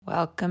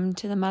Welcome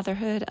to the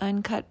Motherhood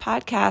Uncut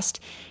podcast.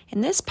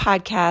 In this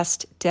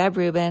podcast, Deb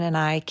Rubin and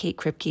I, Kate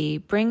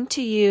Kripke, bring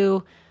to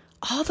you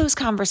all those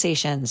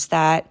conversations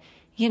that,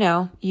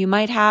 you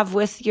might have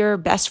with your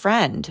best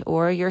friend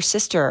or your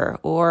sister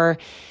or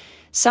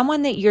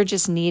someone that you're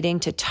just needing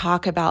to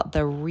talk about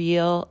the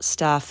real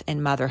stuff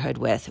in motherhood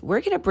with.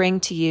 We're going to bring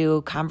to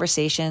you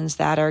conversations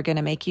that are going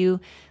to make you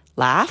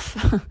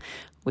laugh.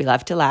 We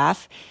love to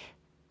laugh.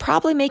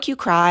 Probably make you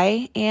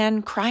cry,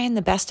 and cry in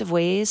the best of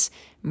ways,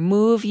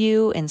 move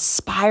you,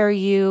 inspire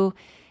you,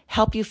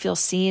 help you feel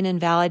seen and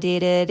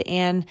validated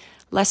and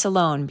less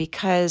alone,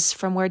 because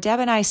from where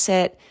Deb and I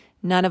sit,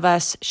 none of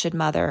us should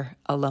mother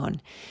alone.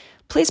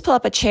 Please pull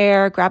up a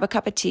chair, grab a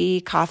cup of tea,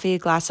 coffee, a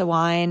glass of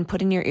wine,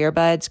 put in your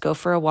earbuds, go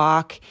for a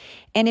walk.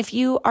 And if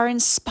you are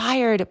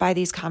inspired by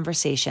these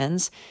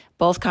conversations,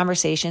 both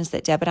conversations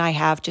that Deb and I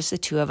have, just the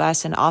two of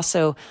us, and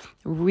also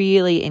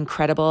really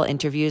incredible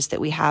interviews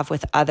that we have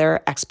with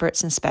other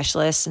experts and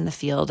specialists in the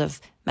field of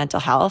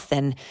mental health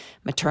and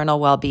maternal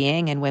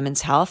well-being and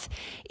women's health.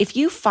 If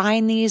you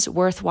find these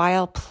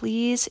worthwhile,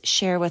 please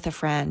share with a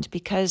friend,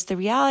 because the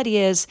reality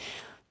is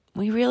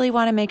we really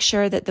want to make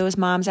sure that those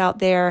moms out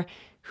there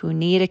who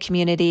need a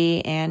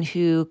community and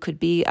who could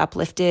be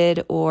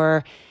uplifted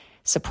or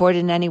supported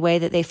in any way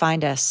that they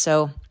find us.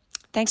 So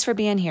thanks for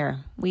being here.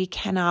 We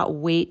cannot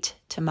wait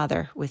to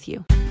mother with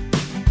you.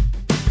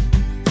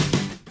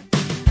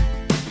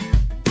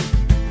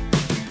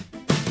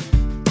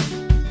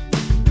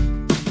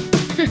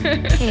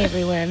 Hey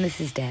everyone, this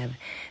is Deb.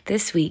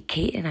 This week,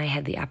 Kate and I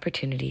had the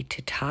opportunity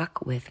to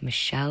talk with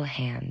Michelle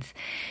Hands.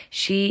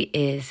 She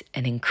is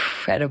an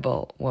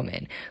incredible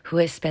woman who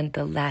has spent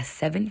the last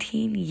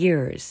 17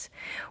 years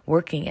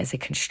working as a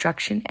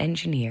construction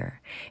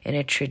engineer in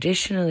a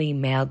traditionally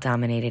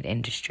male-dominated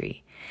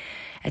industry.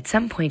 At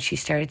some point, she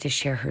started to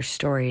share her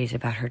stories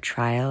about her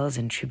trials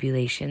and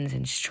tribulations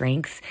and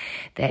strengths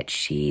that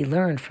she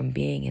learned from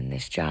being in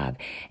this job.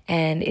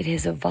 And it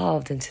has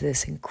evolved into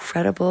this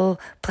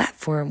incredible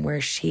platform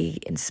where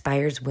she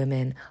inspires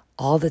women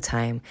all the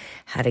time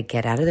how to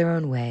get out of their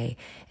own way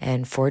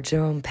and forge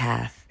their own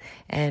path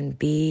and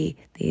be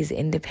these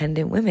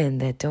independent women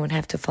that don't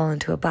have to fall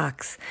into a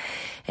box.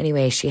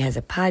 Anyway, she has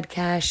a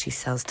podcast. She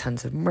sells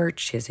tons of merch.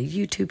 She has a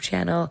YouTube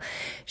channel.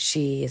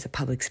 She is a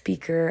public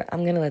speaker.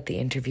 I'm going to let the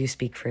interview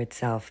speak for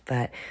itself,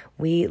 but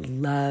we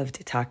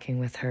loved talking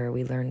with her.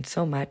 We learned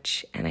so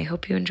much, and I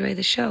hope you enjoy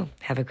the show.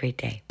 Have a great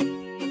day.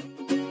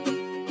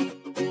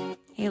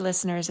 Hey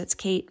listeners, it's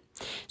Kate.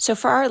 So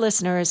for our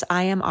listeners,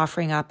 I am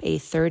offering up a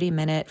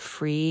 30-minute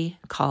free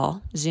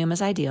call. Zoom is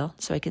ideal,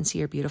 so I can see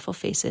your beautiful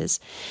faces,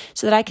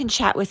 so that I can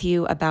chat with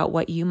you about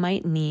what you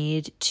might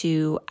need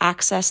to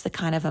access the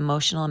kind of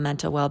emotional and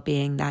mental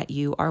well-being that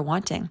you are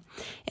wanting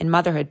in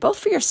motherhood, both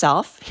for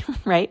yourself,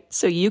 right?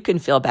 So you can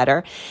feel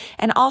better,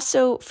 and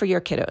also for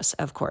your kiddos,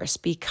 of course,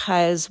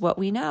 because what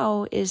we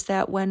know is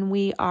that when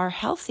we are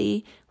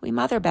healthy, we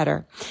mother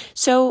better.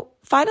 So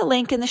find a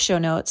link in the show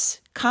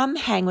notes. Come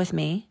hang with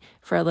me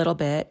for a little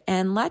bit,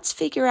 and let's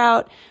figure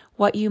out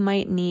what you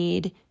might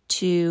need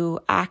to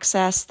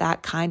access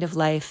that kind of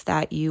life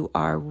that you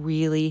are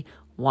really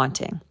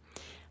wanting.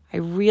 I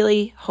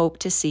really hope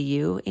to see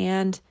you,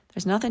 and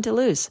there's nothing to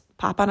lose.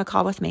 Pop on a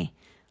call with me.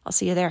 I'll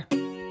see you there.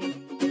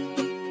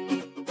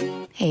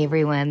 Hey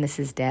everyone, this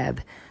is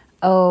Deb.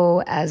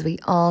 Oh, as we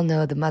all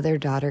know, the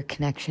mother-daughter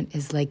connection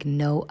is like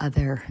no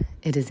other.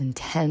 It is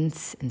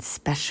intense and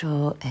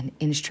special and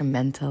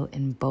instrumental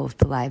in both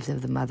the lives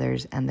of the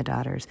mothers and the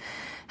daughters.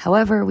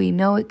 However, we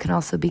know it can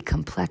also be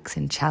complex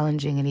and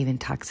challenging and even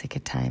toxic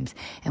at times.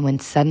 And when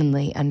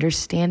suddenly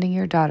understanding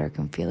your daughter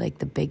can feel like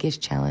the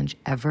biggest challenge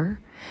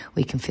ever,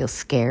 we can feel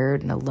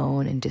scared and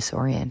alone and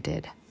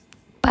disoriented.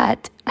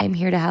 But I'm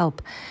here to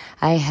help.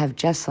 I have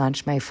just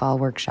launched my fall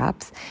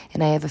workshops,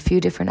 and I have a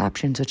few different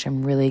options, which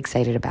I'm really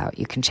excited about.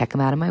 You can check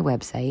them out on my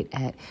website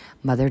at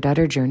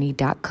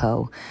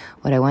motherdaughterjourney.co.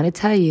 What I want to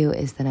tell you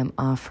is that I'm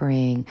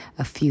offering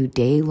a few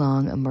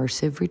day-long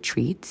immersive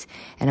retreats,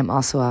 and I'm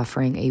also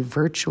offering a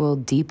virtual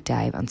deep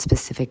dive on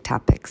specific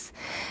topics.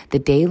 The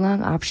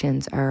day-long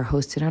options are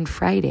hosted on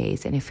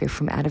Fridays, and if you're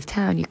from out of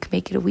town, you can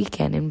make it a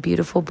weekend in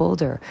beautiful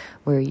Boulder,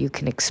 where you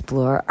can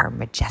explore our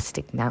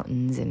majestic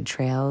mountains and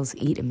trails,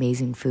 eat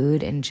amazing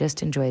food, and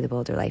just enjoy the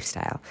Boulder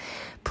lifestyle.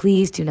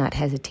 Please do not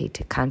hesitate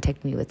to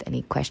contact me with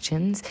any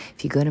questions.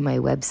 If you go to my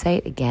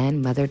website,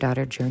 again,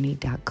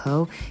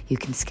 motherdaughterjourney.co, you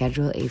can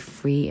schedule a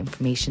free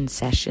information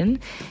session,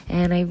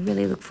 and I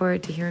really look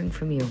forward to hearing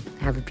from you.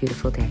 Have a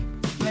beautiful day.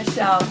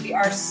 Michelle, we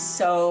are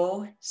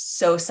so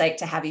psyched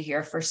to have you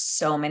here for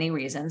so many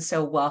reasons.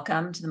 So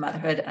welcome to the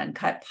Motherhood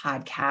Uncut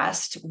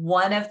podcast.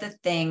 One of the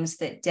things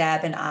that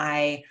Deb and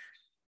I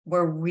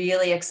were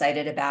really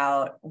excited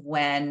about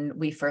when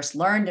we first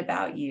learned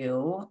about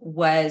you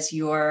was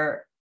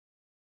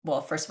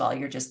first of all,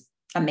 you're just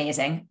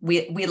amazing.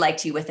 We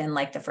liked you within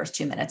like the first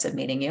 2 minutes of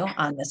meeting you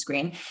on the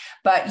screen,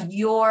 but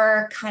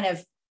your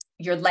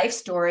life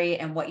story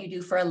and what you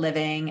do for a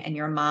living, and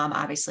your mom,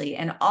 obviously,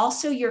 and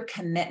also your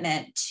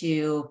commitment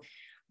to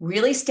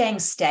really staying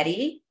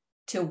steady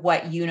to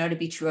what you know to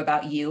be true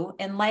about you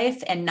in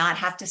life and not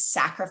have to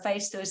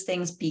sacrifice those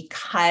things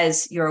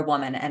because you're a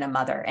woman and a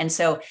mother. And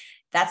so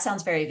that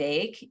sounds very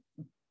vague.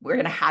 We're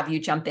going to have you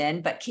jump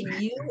in, but can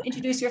you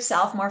introduce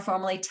yourself more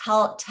formally?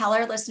 Tell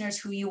our listeners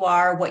who you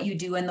are, what you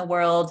do in the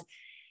world,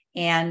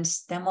 and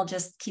then we'll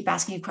just keep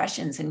asking you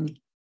questions and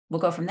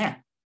we'll go from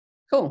there.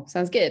 Cool.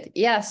 Sounds good.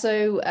 Yeah.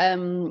 So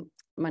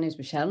my name is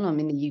Michelle and I'm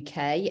in the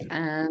UK,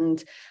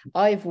 and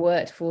I've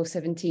worked for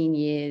 17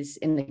 years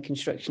in the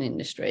construction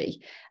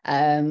industry.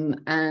 And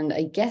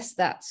I guess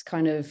that's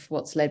kind of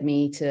what's led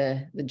me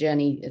to the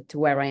journey to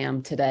where I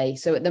am today.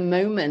 So at the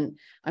moment,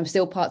 I'm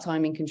still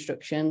part-time in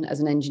construction as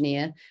an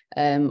engineer.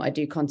 I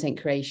do content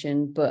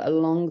creation, but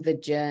along the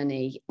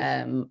journey,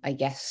 I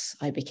guess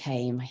I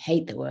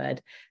hate the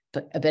word,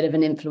 but a bit of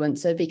an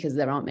influencer because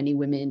there aren't many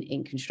women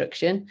in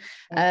construction.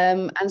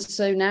 And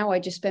so now I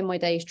just spend my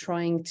days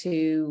trying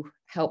to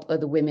help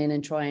other women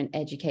and try and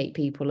educate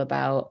people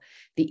about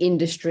the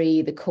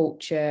industry, the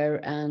culture,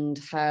 and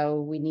how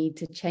we need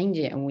to change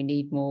it. And we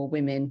need more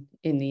women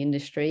in the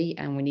industry,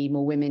 and we need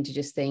more women to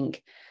just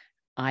think,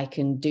 I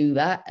can do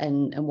that,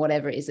 and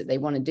whatever it is that they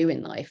want to do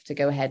in life, to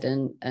go ahead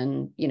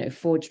and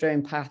forge their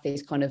own path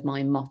is kind of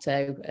my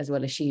motto, as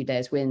well as she who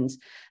dares wins.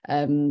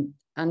 And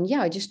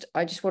yeah, I just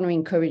want to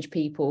encourage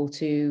people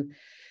to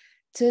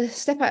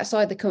step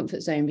outside the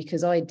comfort zone,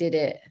 because I did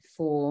it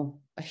for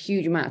a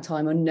huge amount of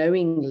time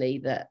unknowingly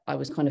that I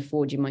was kind of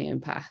forging my own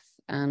path,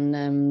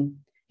 and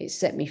it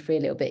set me free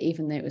a little bit,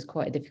 even though it was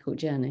quite a difficult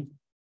journey.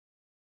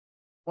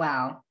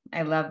 Wow,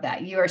 I love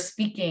that. You are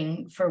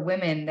speaking for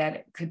women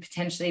that could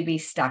potentially be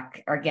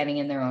stuck or getting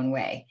in their own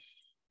way.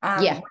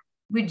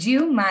 Would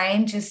you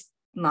mind just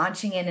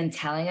launching in and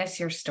telling us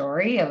your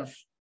story of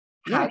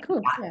how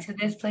you got to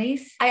this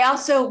place? I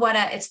also want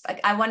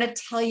to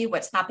tell you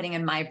what's happening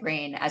in my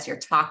brain as you're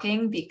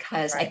talking,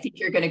 because I think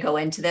you're going to go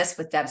into this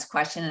with Deb's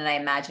question. And I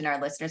imagine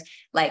our listeners,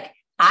 like,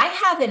 I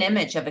have an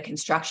image of a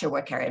construction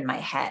worker in my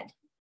head.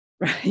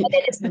 Right. And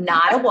it is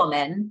not a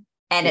woman.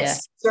 And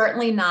it's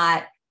certainly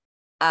not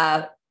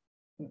a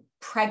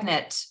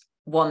pregnant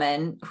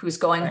woman who's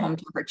going home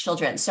to her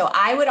children. So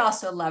I would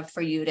also love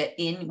for you to,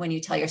 when you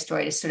tell your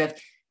story, to sort of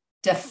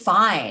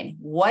define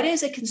what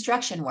is a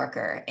construction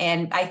worker.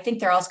 And I think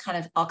there are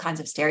all kinds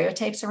of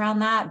stereotypes around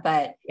that,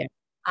 but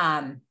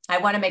I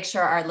want to make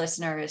sure our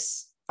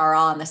listeners are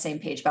all on the same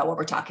page about what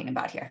we're talking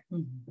about here.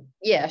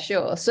 Yeah,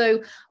 sure.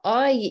 So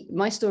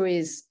my story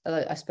is,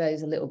 I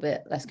suppose, a little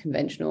bit less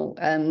conventional.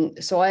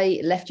 So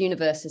I left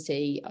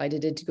university. I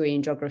did a degree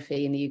in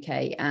geography in the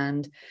UK,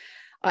 and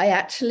I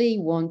actually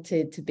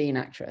wanted to be an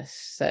actress.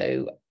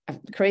 So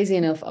crazy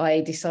enough,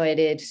 I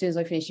decided as soon as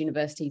I finished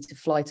university to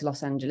fly to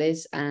Los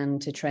Angeles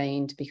and to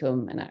train to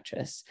become an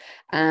actress.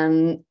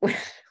 And when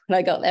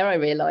I got there, I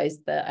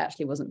realized that I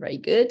actually wasn't very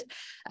good.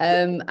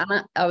 And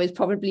I was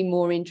probably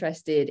more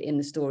interested in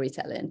the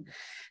storytelling.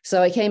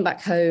 So I came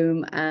back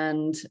home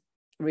and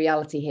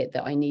reality hit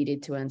that I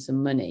needed to earn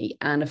some money.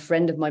 And a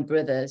friend of my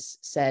brother's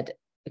said,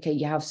 okay,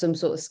 you have some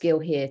sort of skill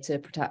here to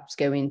perhaps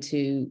go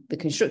into the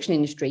construction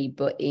industry,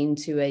 but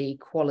into a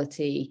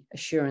quality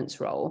assurance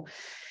role.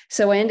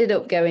 So I ended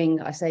up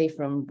going, I say,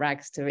 from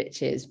rags to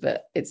riches,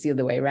 but it's the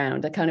other way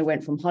around. I kind of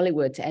went from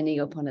Hollywood to ending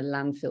up on a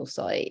landfill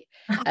site.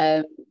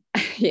 So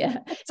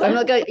I'm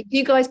not going,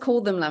 you guys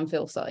call them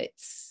landfill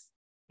sites?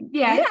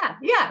 Yeah.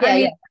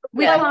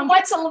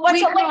 What's a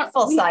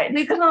landfill site?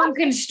 We call them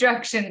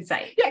construction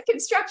site. Yeah,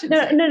 construction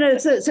site. No.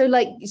 So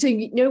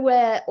you know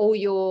where all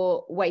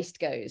your waste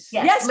goes?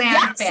 Yes,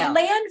 landfill.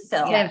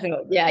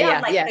 Landfill.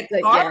 The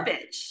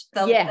garbage.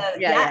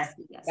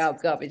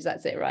 Garbage.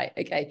 That's it, right?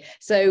 Okay.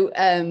 So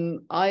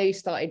I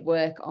started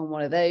work on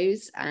one of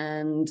those,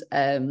 and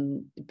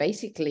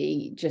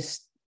basically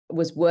just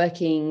was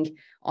working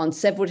on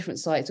several different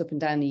sites up and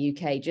down the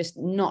UK, just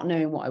not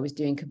knowing what I was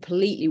doing,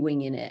 completely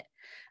winging it.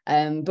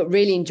 But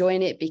really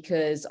enjoying it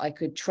because I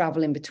could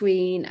travel in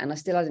between, and I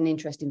still had an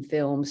interest in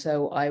film.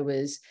 So I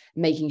was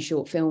making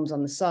short films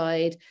on the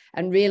side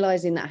and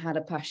realizing that I had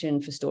a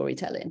passion for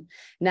storytelling.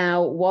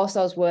 Now, whilst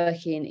I was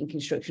working in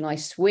construction, I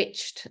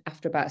switched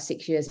after about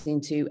 6 years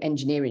into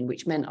engineering,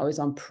 which meant I was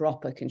on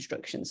proper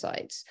construction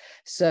sites.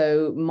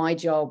 So my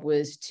job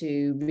was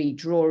to read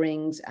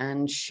drawings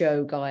and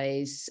show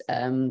guys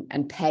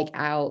and peg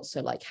out.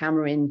 So like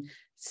hammering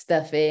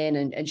stuff in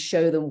and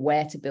show them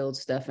where to build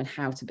stuff and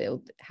how to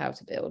build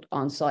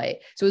on site.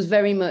 So it was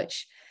very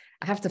much,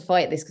 I have to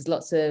fight this because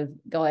lots of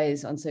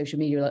guys on social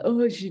media are like,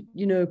 oh,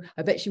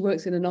 I bet she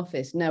works in an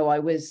office. No, I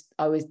was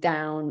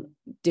down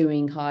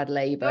doing hard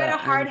labor. You had a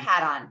hard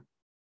hat on.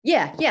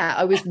 Yeah.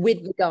 I was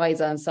with the guys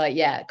on site.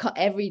 Yeah.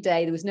 Every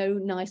day. There was no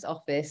nice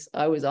office.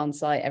 I was on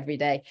site every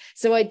day.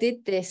 So I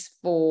did this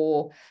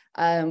for,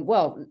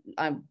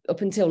 up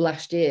until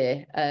last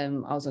year, I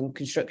was on a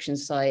construction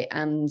site.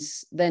 And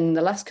then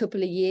the last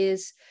couple of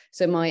years,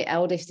 so my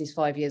eldest is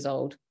 5 years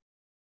old.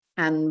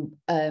 And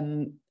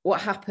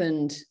what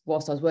happened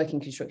whilst I was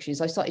working construction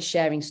is I started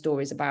sharing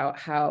stories about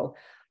how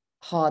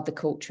hard the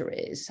culture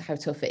is, how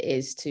tough it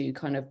is to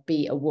kind of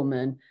be a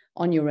woman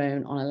on your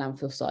own on a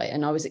landfill site.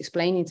 And I was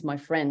explaining to my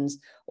friends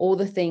all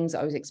the things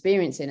I was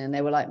experiencing, and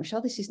they were like,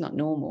 Michelle, this is not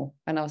normal.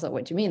 And I was like,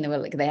 what do you mean? They were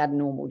like, they had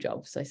normal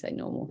jobs. So I say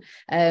normal.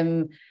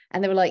 And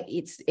they were like,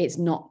 it's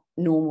not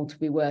normal to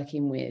be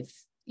working with,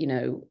 you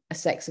know, a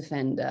sex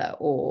offender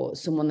or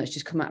someone that's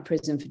just come out of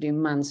prison for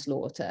doing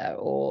manslaughter,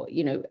 or,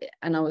 you know.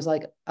 And I was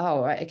like,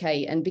 oh, right,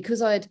 okay. And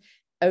because I'd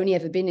only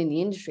ever been in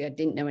the industry, I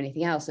didn't know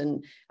anything else.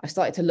 And I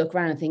started to look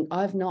around and think,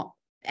 I've not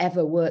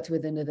ever worked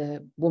with another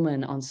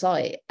woman on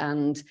site.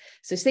 And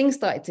so things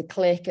started to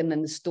click, and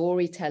then the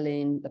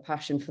storytelling, the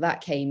passion for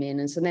that came in.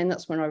 And so then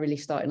that's when I really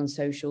started on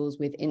socials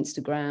with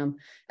Instagram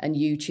and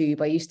YouTube.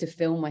 I used to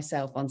film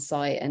myself on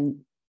site, and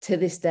to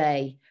this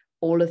day,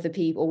 all of the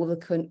people, all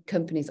the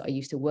companies that I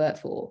used to work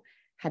for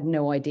had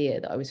no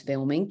idea that I was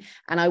filming.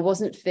 And I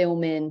wasn't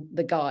filming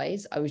the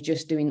guys, I was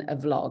just doing a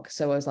vlog.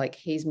 So I was like,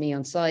 here's me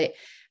on site.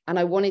 And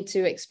I wanted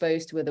to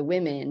expose to other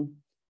women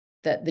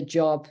that the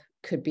job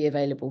could be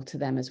available to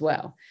them as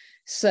well.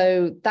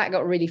 So that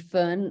got really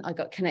fun. I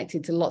got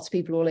connected to lots of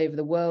people all over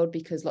the world,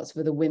 because lots of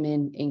other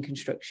women in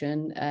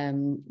construction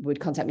would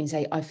contact me and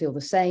say, I feel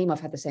the same. I've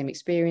had the same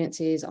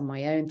experiences on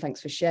my own. Thanks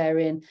for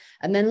sharing.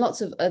 And then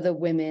lots of other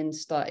women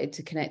started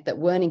to connect that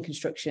weren't in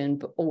construction,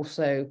 but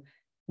also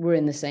were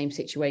in the same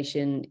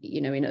situation,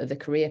 you know, in other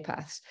career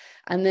paths.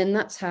 And then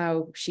that's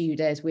how She Who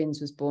Dares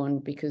Wins was born,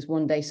 because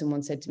one day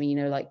someone said to me, you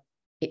know, like,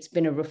 it's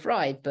been a rough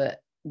ride, but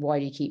why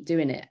do you keep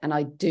doing it? And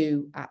I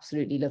do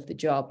absolutely love the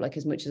job. Like,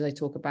 as much as I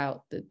talk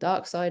about the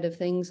dark side of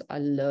things, I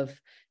love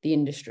the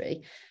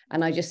industry.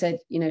 And I just said,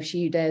 you know,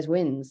 She Who Dares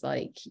Wins.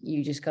 Like,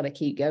 you just got to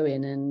keep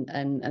going.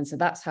 And so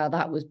that's how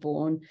that was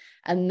born.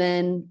 And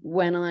then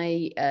when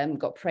I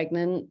got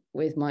pregnant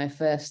with my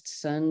first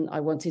son,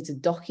 I wanted to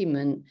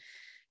document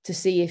to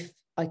see if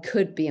I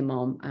could be a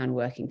mom and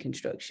work in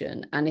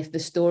construction. And if the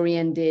story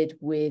ended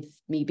with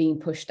me being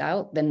pushed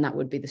out, then that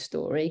would be the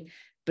story.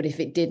 But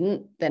if it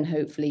didn't, then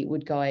hopefully it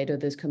would guide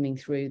others coming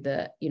through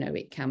that, you know,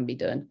 it can be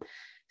done.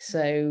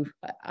 So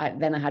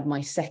then I had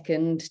my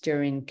second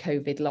during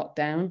COVID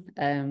lockdown.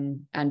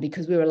 And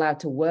because we were allowed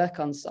to work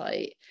on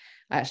site,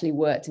 I actually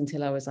worked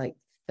until I was like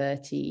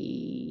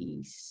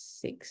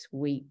 36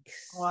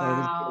 weeks.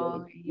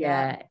 Wow. So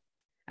yeah.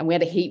 And we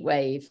had a heat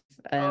wave.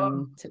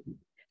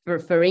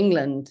 For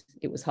England,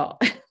 it was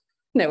hot.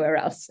 Nowhere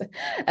else.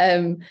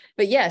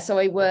 But yeah, so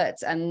I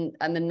worked, and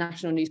the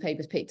national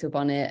newspapers picked up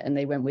on it, and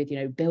they went with, you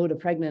know, builder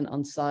pregnant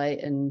on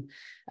site. And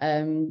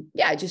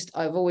yeah,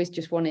 I've always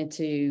just wanted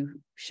to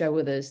show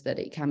others that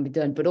it can be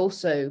done. But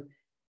also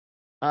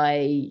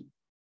I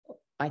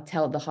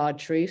tell the hard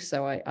truth.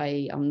 So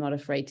I'm not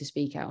afraid to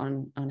speak out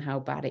on how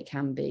bad it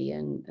can be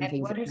and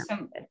things.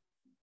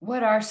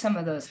 What are some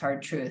of those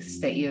hard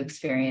truths that you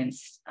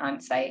experienced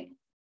on site?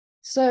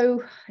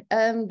 So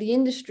the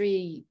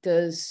industry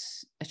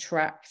does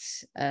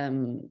attract,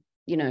 you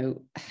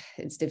know,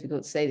 it's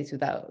difficult to say this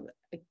without,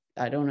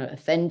 I don't want to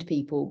offend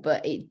people,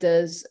 but it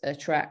does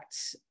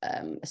attract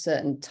a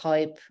certain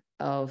type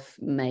of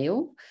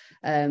male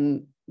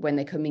when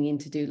they're coming in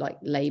to do like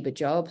labor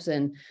jobs.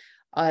 And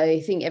I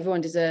think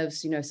everyone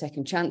deserves, you know, a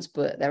second chance,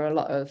 but there are a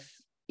lot of,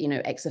 you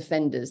know,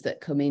 ex-offenders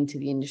that come into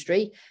the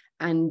industry,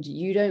 and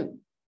you're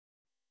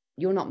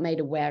not made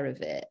aware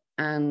of it.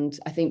 And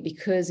I think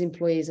because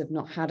employers have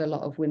not had a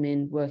lot of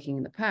women working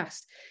in the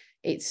past,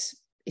 it's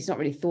not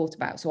really thought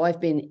about. So I've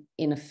been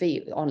in a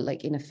field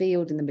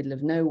in the middle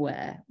of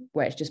nowhere,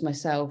 where it's just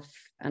myself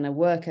and a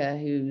worker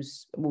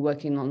we're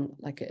working on,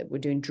 we're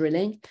doing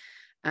drilling,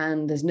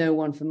 and there's no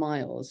one for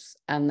miles.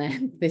 And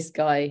then this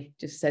guy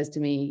just says to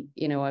me,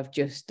 you know, I've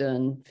just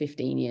done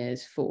 15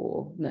 years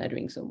for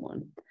murdering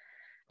someone.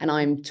 And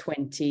I'm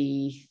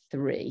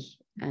 23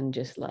 and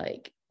just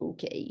like,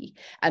 okay.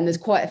 And there's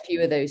quite a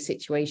few of those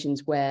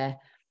situations where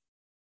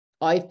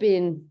I've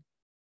been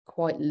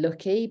quite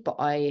lucky, but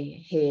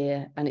I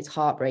hear, and it's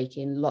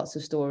heartbreaking, lots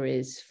of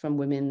stories from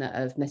women that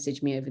have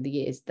messaged me over the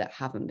years that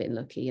haven't been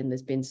lucky, and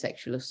there's been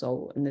sexual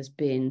assault, and there's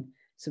been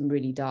some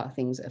really dark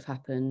things that have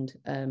happened,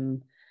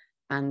 and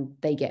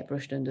they get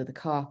brushed under the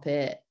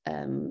carpet.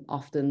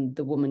 Often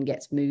the woman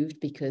gets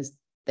moved because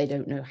they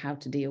don't know how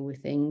to deal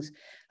with things.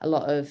 A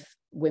lot of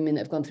women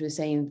that have gone through the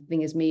same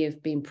thing as me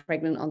have been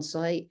pregnant on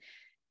site.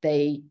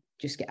 They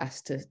just get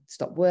asked to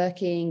stop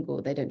working,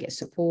 or they don't get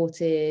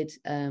supported.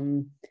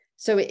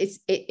 So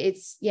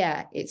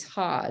it's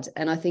hard.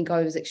 And I think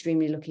I was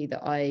extremely lucky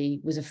that I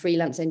was a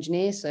freelance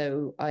engineer.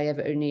 So I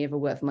only ever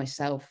worked for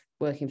myself,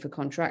 working for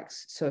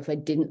contracts. So if I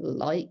didn't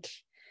like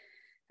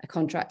a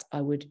contract,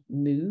 I would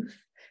move.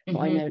 Mm-hmm. But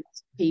I know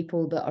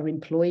people that are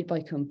employed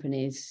by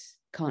companies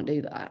can't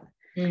do that.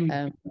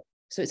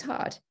 So it's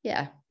hard.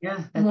 Yeah.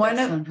 Yeah.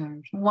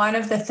 One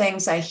of the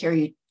things I hear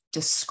you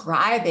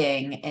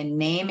describing and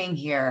naming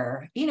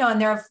here, you know,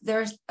 and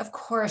there's of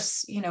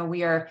course, you know,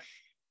 we are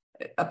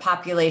a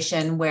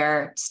population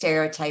where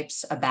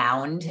stereotypes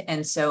abound.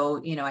 And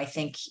so, you know, I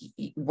think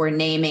we're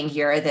naming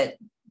here that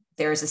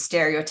there's a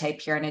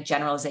stereotype here and a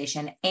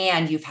generalization,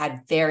 and you've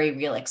had very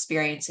real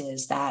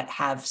experiences that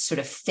have sort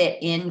of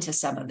fit into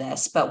some of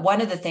this. But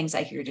one of the things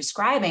I hear you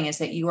describing is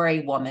that you are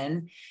a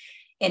woman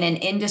in an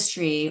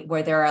industry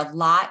where there are a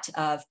lot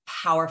of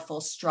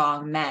powerful,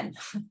 strong men,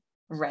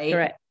 right?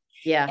 Correct.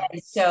 Yeah.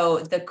 And so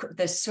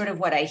the sort of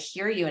what I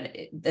hear you, and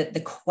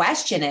the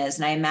question is,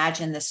 and I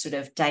imagine this sort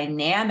of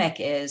dynamic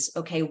is,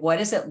 okay, what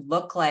does it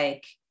look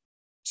like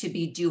to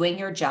be doing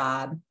your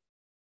job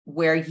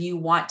where you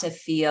want to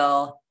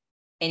feel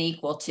an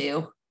equal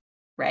to,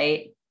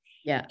 right?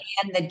 Yeah.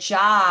 And the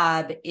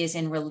job is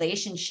in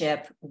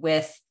relationship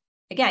with,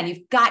 again,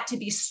 you've got to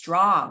be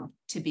strong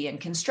to be in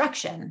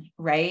construction,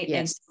 right? Yeah.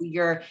 And so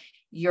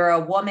you're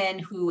a woman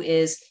who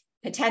is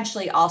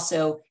potentially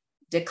also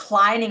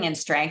declining in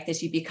strength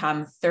as you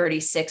become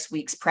 36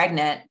 weeks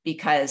pregnant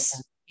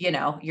because,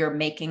 you're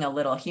making a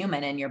little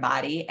human in your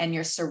body, and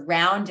you're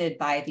surrounded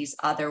by these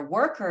other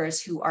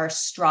workers who are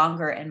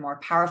stronger and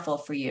more powerful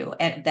for you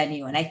than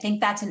you. And I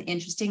think that's an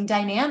interesting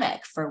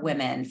dynamic for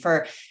women,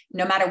 for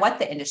no matter what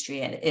the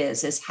industry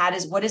is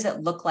what does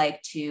it look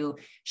like to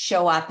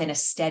show up in a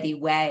steady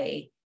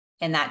way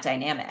in that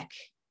dynamic?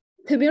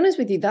 To be honest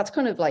with you, that's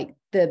kind of like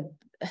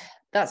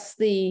that's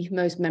the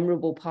most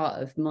memorable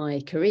part of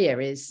my career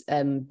is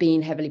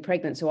being heavily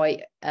pregnant. So I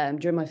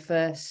during my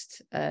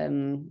first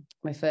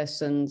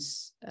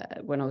son's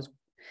when I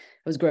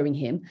was growing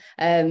him,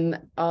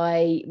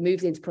 I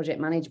moved into project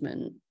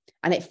management,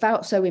 and it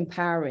felt so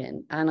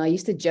empowering. And I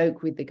used to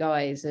joke with the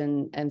guys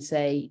and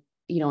say,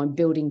 I'm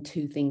building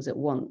two things at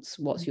once.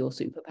 What's your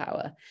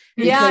superpower?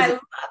 Yeah, I love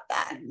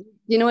that.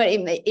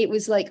 It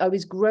was like I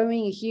was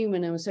growing a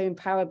human. I was so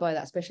empowered by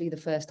that, especially the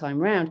first time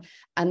round.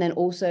 And then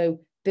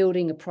also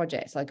building a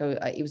project. Like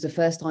it was the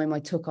first time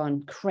I I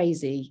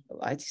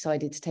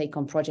decided to take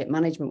on project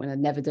management when I'd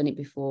never done it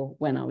before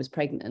when I was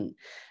pregnant.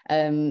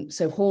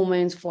 So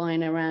hormones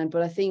flying around.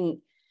 But I think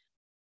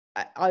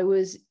I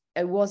was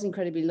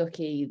incredibly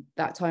lucky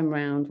that time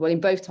round. Well, in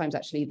both times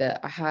actually,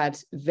 that I had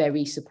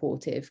very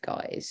supportive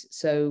guys.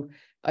 So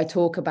I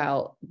talk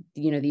about,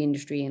 the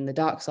industry and the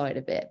dark side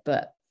of it,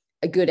 but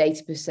a good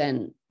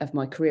 80% of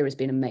my career has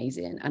been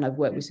amazing. And I've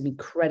worked with some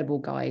incredible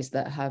guys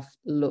that have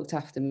looked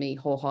after me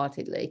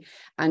wholeheartedly.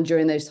 And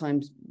during those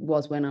times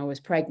was when I was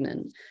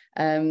pregnant.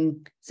 So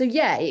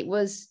yeah, it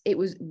was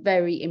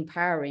very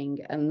empowering.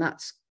 And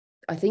that's,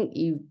 I think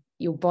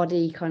your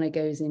body kind of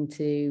goes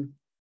into,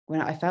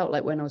 when I felt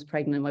like when I was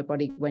pregnant, my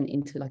body went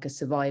into like a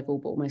survival,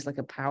 but almost like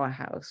a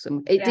powerhouse.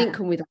 And it didn't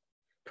come with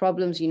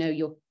problems,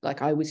 you're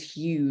like, I was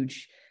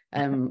huge.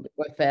 My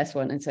first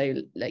one, and so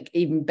like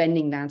even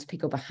bending down to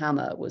pick up a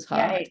hammer was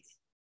hard.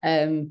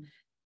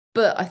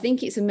 But I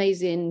think it's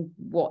amazing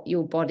what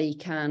your body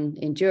can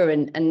endure.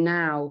 And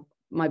now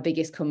my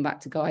biggest comeback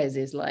to guys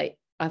is like,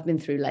 I've been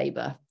through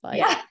labor.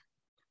 Like,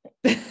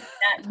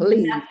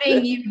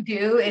 Nothing you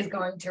do is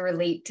going to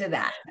relate to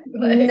that.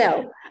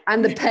 No,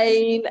 and the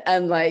pain,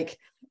 and like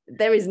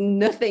there is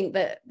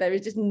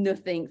just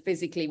nothing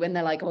physically when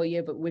they're like, oh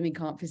yeah, but women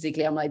can't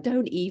physically. I'm like,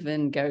 don't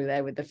even go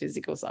there with the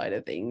physical side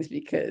of things,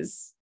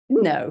 because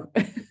no.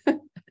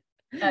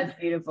 That's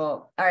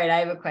beautiful. All right, I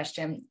have a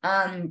question.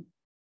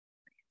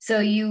 So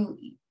you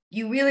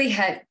really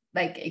had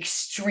like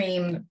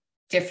extreme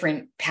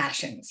different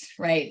passions,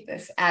 right?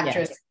 This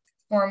actress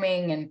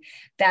performing and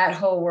that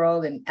whole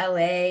world in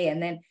LA,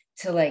 and then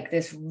to like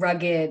this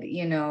rugged,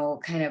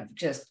 kind of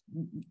just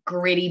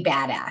gritty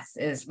badass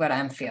is what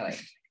I'm feeling.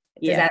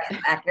 Is that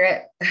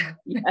accurate?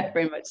 Yeah,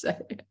 very much so.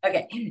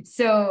 Okay.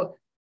 So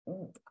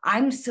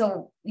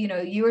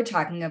you were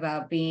talking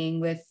about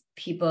being with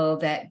people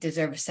that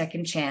deserve a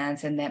second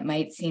chance and that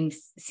might seem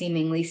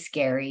seemingly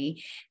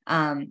scary.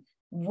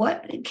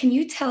 What can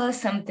you tell us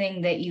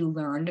something that you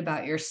learned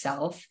about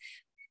yourself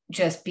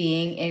just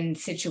being in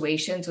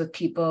situations with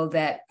people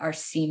that are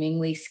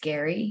seemingly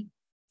scary?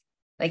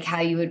 Like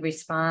how you would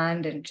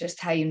respond and just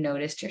how you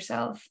noticed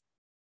yourself?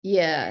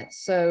 Yeah.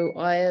 So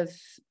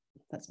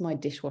that's my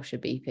dishwasher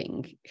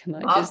beeping. Can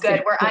I just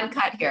good. We're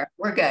uncut here.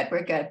 We're good.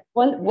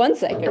 One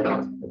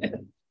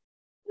second.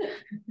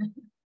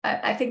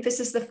 I think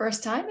this is the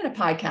first time in a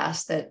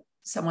podcast that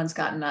someone's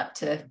gotten up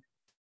to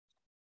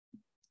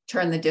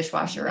turn the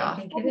dishwasher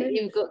off.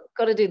 You've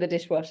got to do the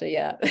dishwasher,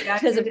 yeah.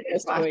 There's a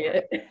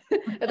dishwasher.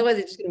 Otherwise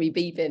it's just going to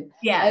be beeping.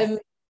 Yeah.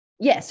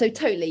 So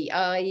totally.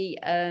 I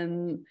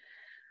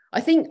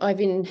think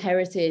I've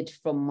inherited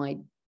from my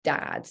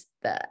dad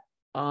that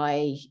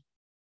I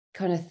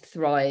kind of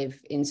thrive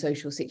in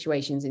social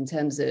situations, in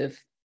terms of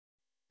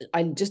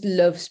I just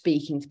love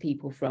speaking to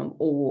people from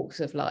all walks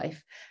of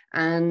life.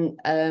 And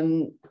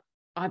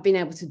I've been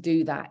able to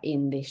do that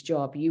in this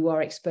job. You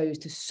are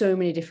exposed to so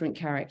many different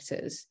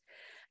characters,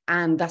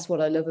 and that's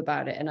what I love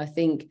about it. And I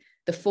think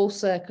the full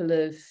circle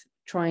of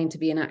trying to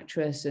be an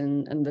actress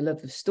and the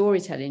love of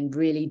storytelling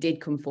really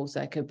did come full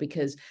circle,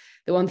 because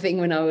the one thing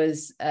when I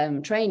was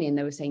training,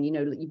 they were saying,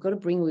 you've got to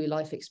bring all your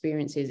life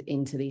experiences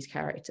into these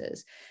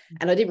characters.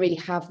 And I didn't really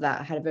have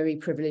that. I had a very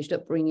privileged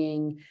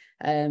upbringing,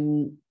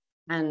 and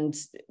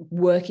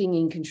working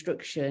in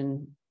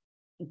construction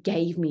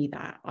gave me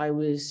that. I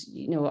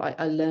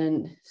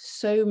learned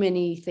so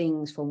many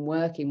things from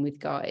working with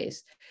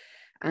guys,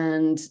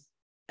 and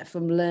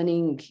from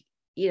learning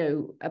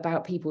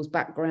about people's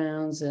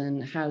backgrounds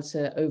and how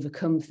to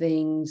overcome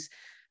things.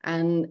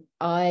 And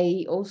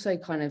I also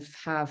kind of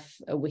have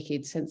a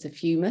wicked sense of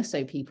humor,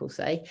 so people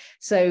say.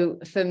 So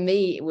for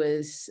me, it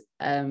was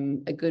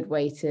a good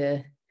way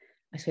to,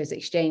 I suppose,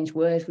 exchange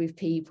words with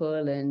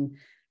people and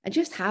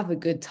just have a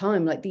good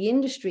time. Like, the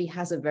industry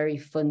has a very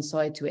fun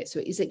side to it. So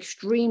it is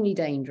extremely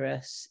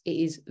dangerous. It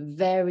is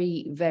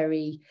very,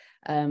 very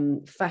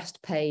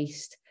fast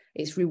paced.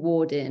 It's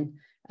rewarding.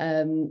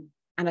 And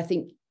I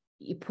think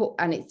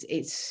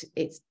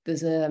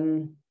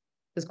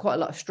there's quite a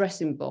lot of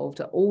stress involved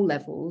at all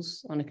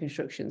levels on a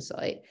construction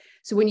site.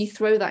 So when you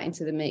throw that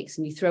into the mix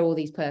and you throw all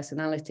these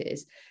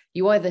personalities,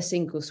 you either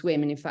sink or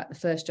swim. And in fact, the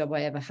first job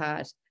I ever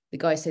had, the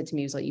guy said to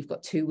me, he was like, "You've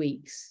got 2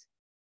 weeks."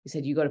 He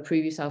said, "You've got to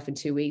prove yourself in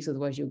 2 weeks,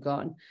 otherwise you're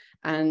gone."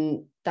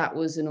 And that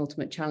was an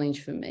ultimate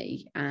challenge for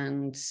me.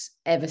 And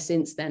ever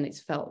since then,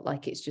 it's felt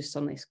like it's just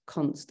on this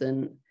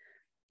constant,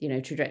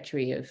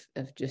 trajectory of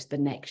just the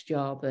next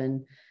job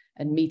and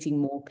meeting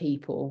more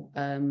people.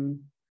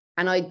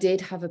 And I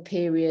did have a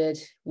period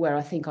where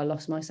I think I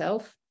lost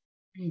myself,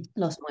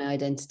 lost my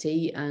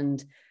identity,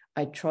 and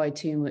I tried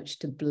too much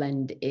to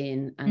blend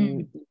in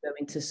and go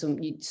into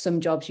some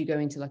jobs. You go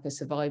into like a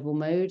survival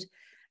mode,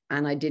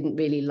 and I didn't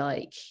really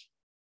like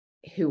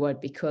who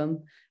I'd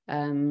become.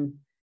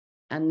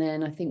 And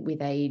then I think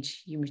with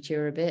age, you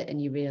mature a bit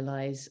and you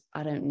realize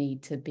I don't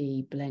need to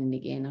be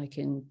blending in. I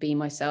can be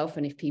myself.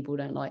 And if people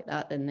don't like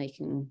that, then they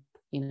can,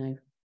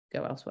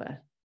 go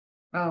elsewhere.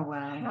 Oh,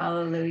 wow.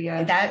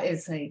 Hallelujah. That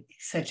is like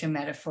such a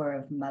metaphor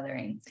of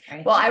mothering.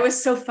 Right? Well, I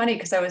was so funny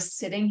because I was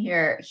sitting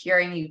here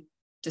hearing you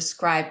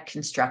describe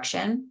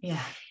construction.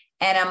 Yeah.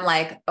 And I'm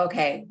like,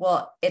 okay,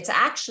 well, it's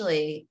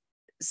actually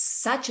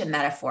such a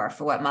metaphor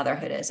for what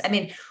motherhood is. I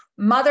mean,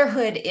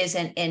 motherhood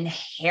isn't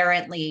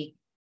inherently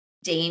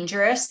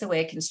dangerous the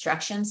way a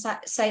construction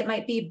site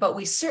might be, but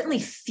we certainly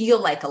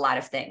feel like a lot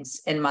of things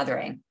in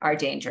mothering are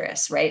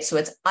dangerous, right? So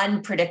it's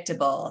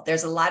unpredictable.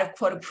 There's a lot of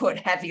quote unquote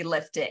heavy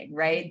lifting,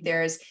 right?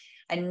 There's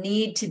a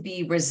need to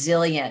be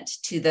resilient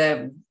to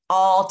the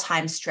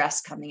all-time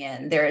stress coming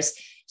in. There's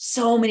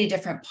so many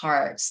different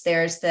parts.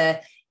 There's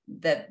the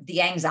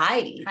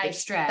anxiety, high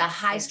stress, the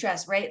high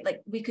stress, right? Like,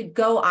 we could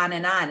go on.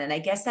 And I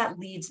guess that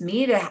leads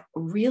me to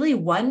really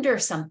wonder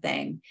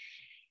something.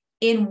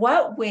 In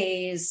what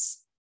ways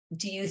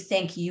do you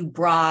think you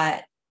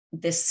brought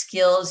the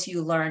skills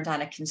you learned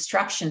on a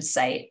construction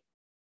site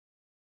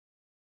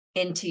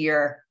into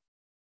your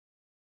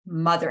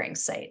mothering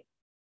site?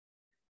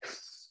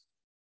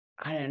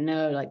 I don't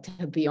know, like,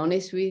 to be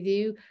honest with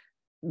you,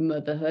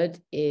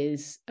 motherhood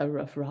is a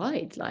rough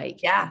ride.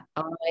 Like, yeah,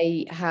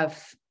 I have,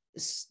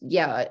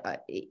 I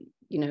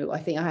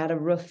think I had a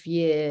rough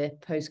year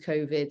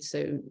post-COVID.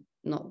 So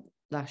not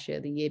last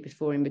year, the year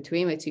before, in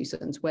between my two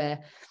sons,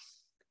 where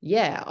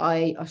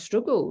I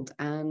struggled.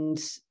 And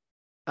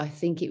I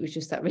think it was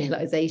just that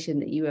realization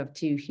that you have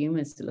two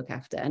humans to look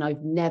after. And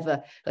I've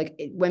never,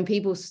 when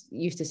people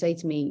used to say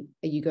to me,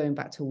 "Are you going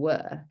back to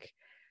work?"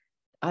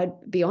 I'd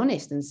be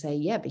honest and say,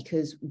 yeah,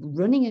 because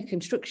running a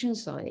construction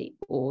site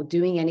or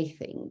doing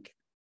anything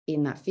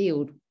in that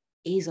field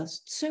is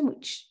so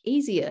much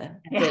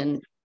easier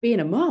than being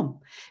a mom.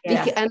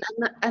 Yeah.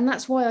 And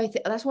that's why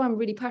that's why I'm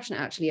really passionate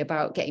actually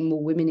about getting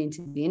more women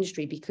into the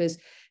industry, because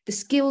the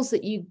skills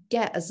that you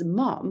get as a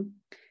mom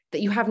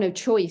that you have no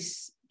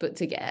choice but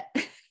to get,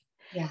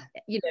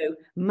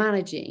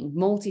 managing,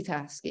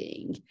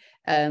 multitasking,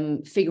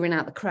 figuring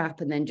out the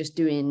crap and then just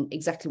doing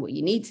exactly what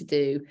you need to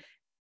do,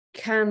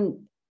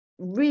 can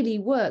really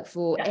work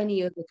for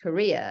any other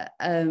career.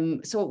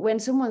 So when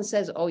someone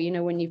says, "Oh,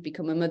 when you've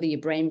become a mother,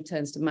 your brain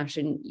turns to mush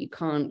and you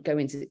can't go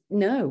into,"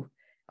 no,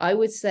 I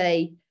would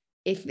say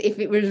if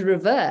it was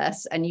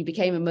reverse and you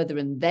became a mother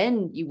and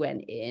then you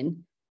went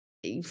in,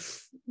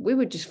 we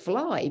would just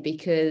fly,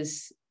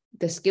 because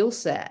the skill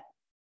set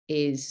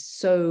is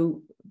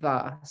so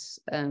vast.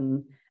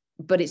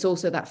 But it's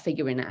also that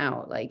figuring it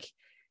out. Like,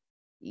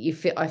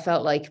 I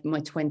felt like my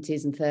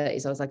 20s and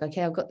 30s, I was like,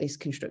 okay, I've got this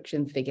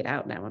construction figured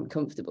out now, I'm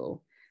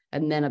comfortable.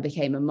 And then I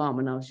became a mom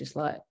and I was just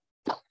like,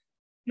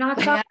 not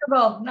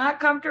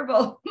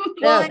comfortable.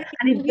 No,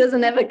 and it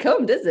doesn't ever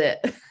come, does it?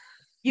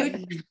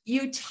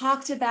 You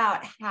talked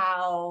about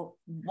how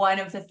one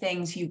of the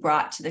things you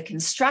brought to the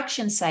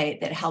construction site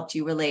that helped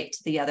you relate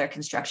to the other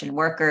construction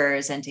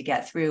workers and to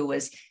get through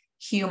was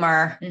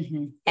humor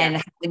and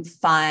having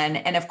fun.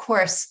 And of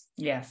course,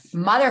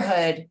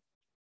 motherhood,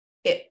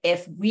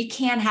 if we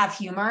can't have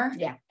humor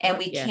and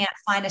we can't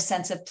find a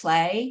sense of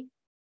play,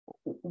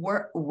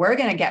 we're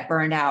going to get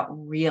burned out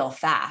real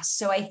fast.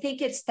 So I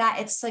think it's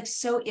like,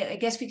 so I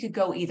guess we could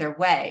go either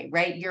way,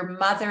 right? You're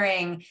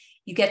mothering,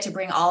 you get to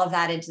bring all of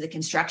that into the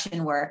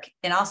construction work.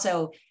 And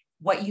also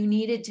what you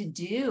needed to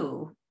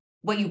do,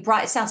 what you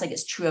brought, it sounds like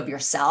it's true of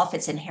yourself,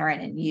 it's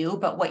inherent in you,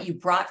 but what you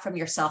brought from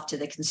yourself to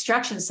the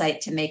construction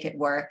site to make it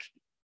work,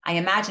 I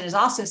imagine is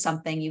also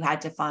something you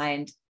had to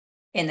find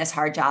in this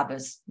hard job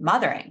as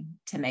mothering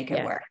to make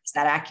it work. Is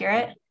that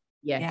accurate?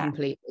 Yeah,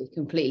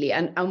 completely.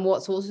 And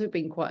what's also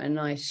been quite a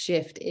nice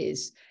shift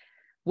is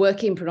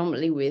working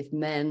predominantly with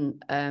men.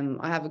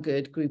 I have a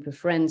good group of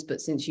friends,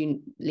 but since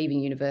leaving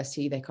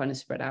university, they kind of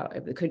spread out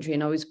over the country.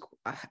 And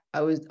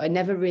I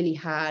never really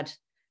had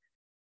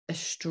a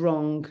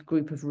strong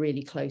group of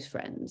really close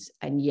friends.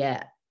 And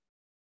yet,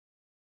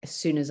 as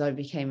soon as I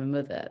became a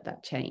mother,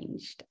 that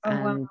changed. Oh,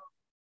 and wow.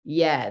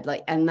 yeah,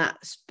 like, and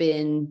that's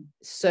been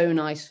so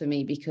nice for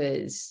me,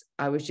 because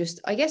I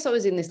guess I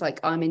was in this, like,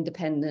 I'm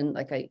independent,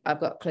 like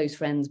I've got close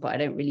friends, but I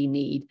don't really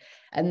need.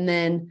 And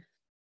then,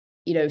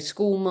 you know,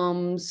 school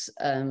moms,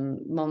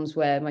 moms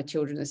where my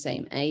children are the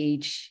same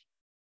age,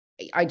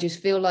 I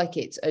just feel like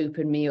it's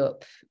opened me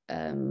up,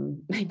 mainly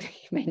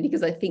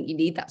because I think you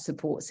need that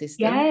support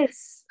system.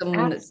 Yes,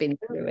 Someone that's been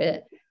through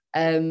it.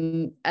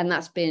 And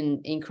that's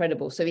been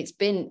incredible. So it's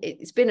been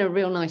a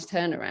real nice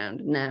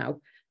turnaround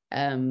now.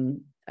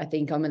 I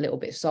think I'm a little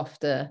bit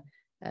softer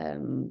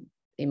in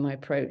my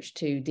approach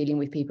to dealing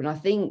with people. And I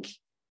think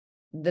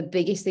the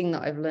biggest thing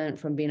that I've learned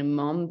from being a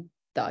mom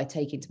that I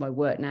take into my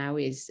work now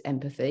is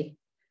empathy.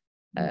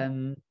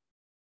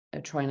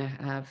 Trying to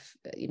have,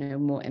 you know,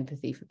 more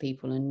empathy for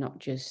people, and not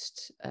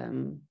just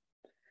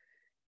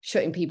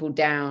shutting people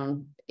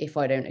down if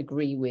I don't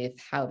agree with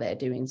how they're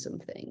doing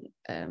something.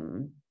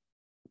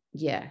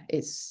 Yeah,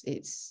 it's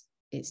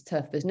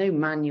tough. There's no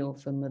manual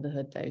for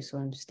motherhood though, so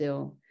I'm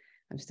still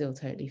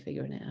totally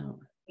figuring it out.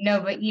 No,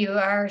 but you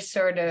are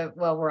sort of,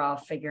 well, we're all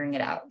figuring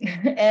it out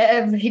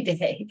every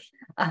day.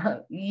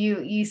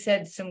 You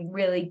said some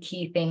really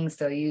key things.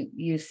 So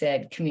you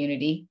said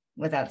community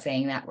without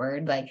saying that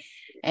word, like,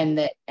 and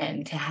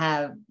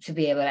to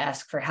be able to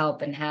ask for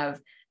help and have,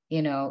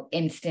 you know,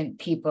 instant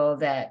people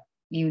that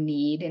you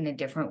need in a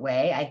different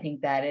way. I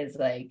think that is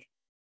like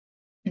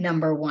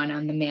number one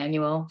on the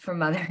manual for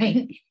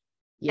mothering.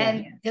 Yeah.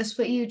 And just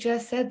what you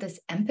just said, this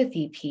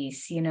empathy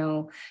piece, you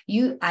know,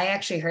 I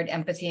actually heard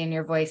empathy in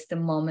your voice the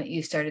moment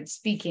you started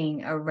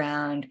speaking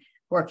around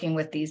working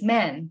with these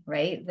men,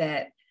 right?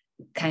 That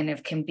kind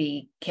of can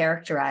be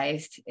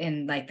characterized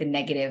in like the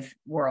negative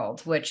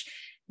world, which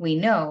we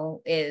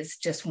know is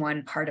just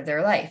one part of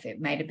their life.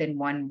 It might have been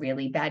one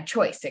really bad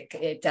choice.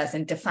 It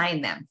doesn't define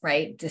them,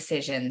 right?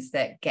 Decisions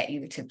that get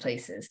you to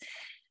places.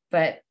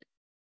 But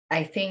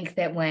I think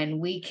that when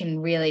we can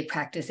really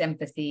practice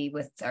empathy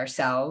with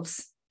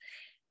ourselves,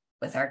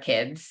 with our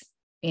kids,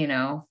 you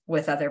know,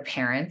 with other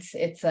parents,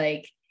 it's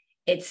like,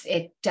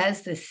 it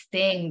does this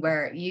thing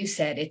where you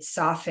said it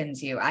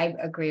softens you. I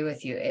agree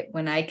with you.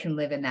 When I can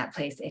live in that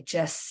place, it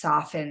just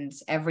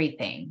softens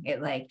everything.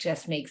 It like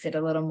just makes it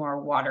a little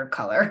more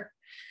watercolor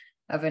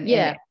of an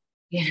image,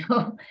 you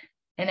know?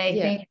 And I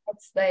think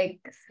that's like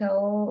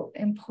so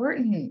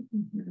important.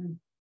 Mm-hmm.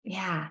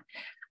 Yeah.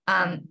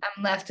 I'm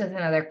left with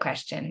another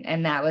question.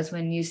 And that was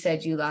when you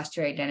said you lost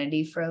your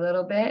identity for a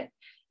little bit,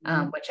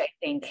 which I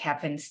think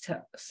happens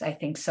to, I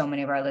think so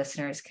many of our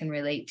listeners can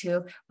relate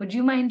to. Would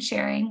you mind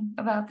sharing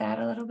about that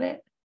a little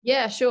bit?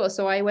 Yeah, sure.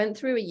 So I went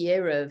through a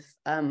year of,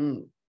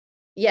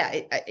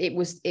 it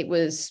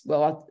was,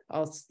 well,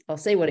 I'll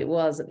say what it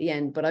was at the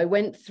end, but I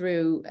went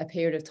through a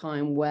period of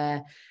time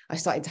where I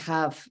started to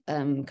have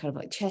kind of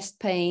like chest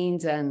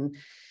pains, and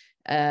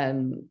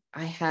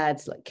I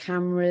had like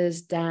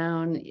cameras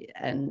down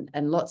and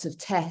lots of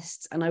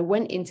tests, and I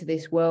went into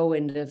this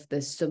whirlwind of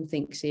there's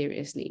something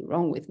seriously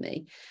wrong with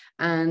me,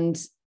 and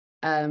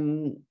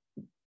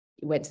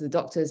went to the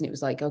doctors, and it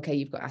was like, okay,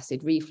 you've got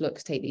acid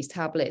reflux, take these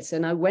tablets.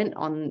 And I went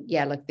on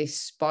like this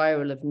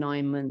spiral of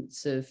 9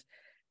 months of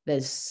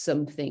there's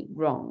something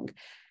wrong.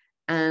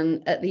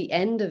 And at the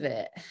end of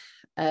it,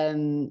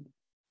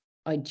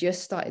 I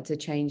just started to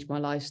change my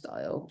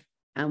lifestyle,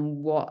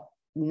 and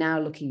now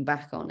looking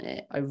back on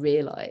it, I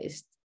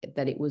realized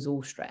that it was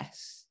all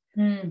stress.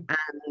 And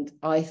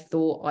I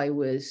thought I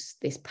was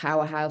this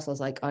powerhouse. I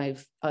was like,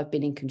 I've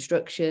been in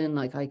construction,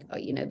 like I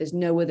you know, there's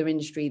no other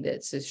industry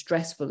that's as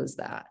stressful as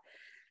that.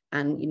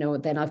 And, you know,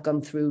 then I've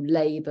gone through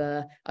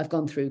labor, I've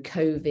gone through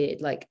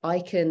COVID, like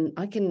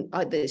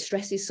the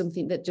stress is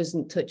something that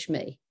doesn't touch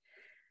me.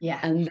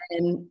 Yeah. And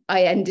then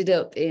I ended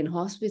up in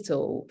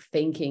hospital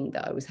thinking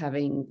that I was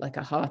having like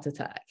a heart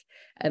attack.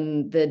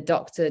 And the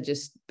doctor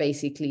just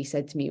basically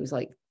said to me, it was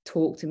like,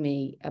 talk to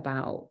me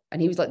about,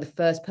 and he was like the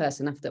first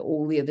person after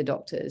all the other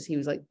doctors, he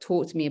was like,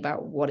 talk to me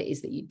about what it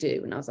is that you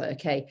do. And I was like,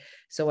 okay.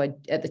 So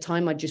at the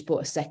time I just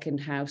bought a second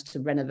house to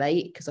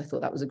renovate, because I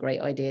thought that was a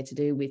great idea to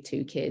do with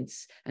 2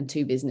 kids and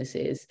 2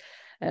 businesses.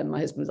 My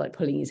husband was like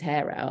pulling his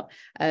hair out.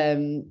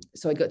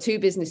 So I got 2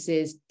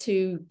 businesses,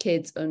 2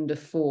 kids under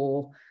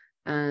 4,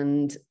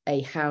 and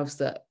a house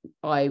that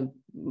I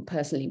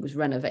personally was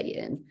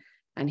renovating.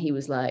 And he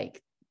was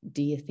like,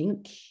 do you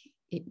think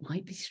it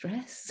might be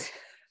stress?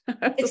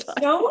 It's like,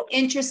 so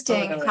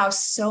interesting how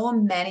so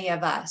many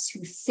of us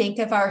who think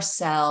of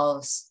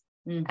ourselves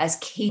as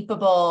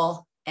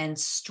capable and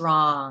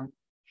strong,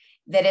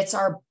 that it's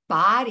our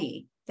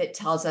body that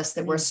tells us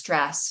that we're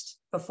stressed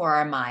before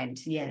our mind,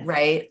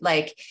 right?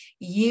 Like,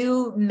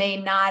 you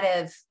may not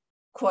have,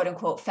 quote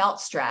unquote, felt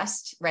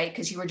stressed, right?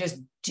 Because you were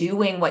just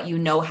doing what you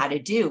know how to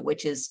do,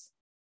 which is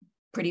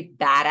pretty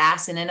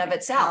badass in and of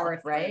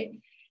itself, right?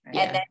 And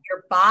then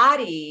your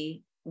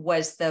body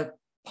was the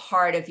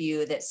part of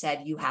you that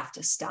said, you have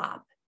to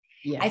stop.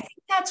 Yeah. I think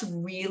that's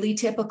really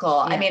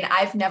typical. Yeah. I mean,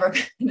 I've never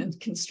been in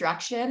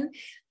construction,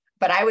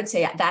 but I would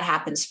say that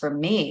happens for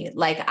me.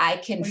 Like I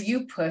can, Well,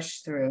 you push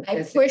through.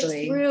 I push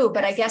through,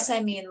 but I guess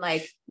I mean,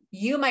 like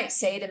you might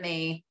say to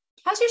me,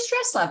 how's your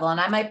stress level? And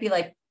I might be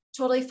like,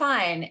 totally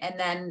fine. And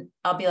then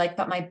I'll be like,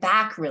 but my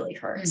back really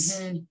hurts.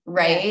 Mm-hmm.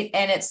 Right. Yeah.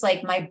 And it's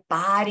like, my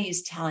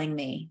body's telling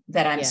me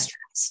that I'm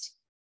stressed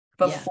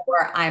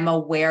before I'm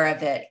aware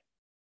of it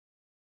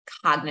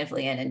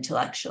cognitively and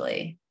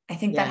intellectually. I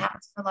think that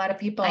happens for a lot of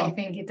people. I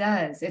think it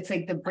does. It's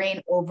like the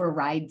brain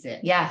overrides it.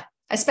 Yeah.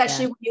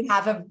 Especially when you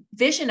have a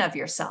vision of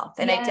yourself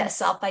and a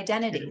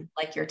self-identity,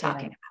 like you're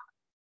talking about.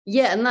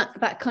 Yeah. And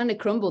that kind of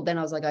crumbled. Then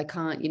I was like, I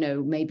can't,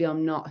 maybe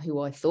I'm not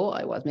who I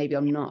thought I was. Maybe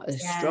I'm not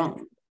as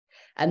strong.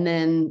 And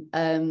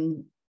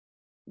then,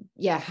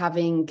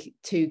 having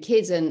 2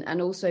 kids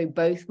and also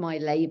both my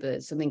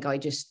labors, I think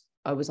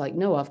I was like,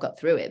 no, I've got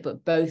through it.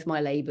 But both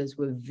my labors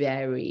were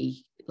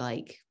very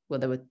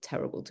they were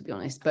terrible, to be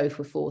honest. Both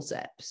were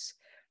forceps,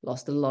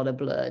 lost a lot of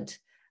blood.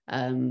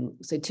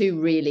 So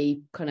 2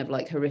 really kind of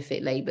like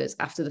horrific labors.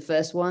 After the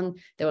first one,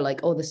 they were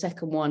like, oh, the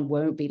second one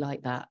won't be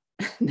like that.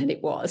 And then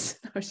it was.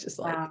 I was just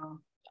like,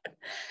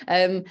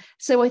 wow.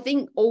 So I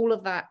think all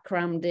of that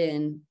crammed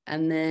in,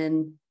 and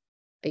then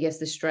I guess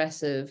the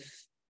stress of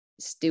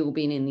still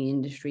being in the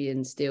industry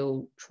and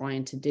still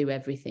trying to do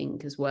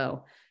everything as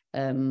well,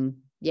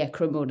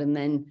 crumbled. And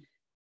then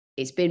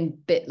it's been a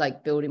bit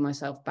like building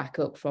myself back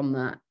up from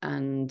that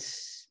and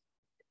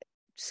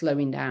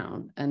slowing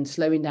down and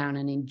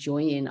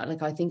enjoying.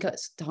 Like, I think at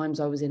times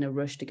I was in a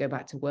rush to go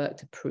back to work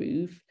to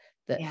prove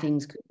that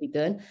things could be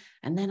done.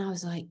 And then I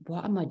was like,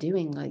 what am I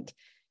doing? Like,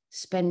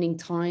 spending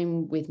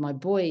time with my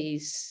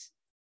boys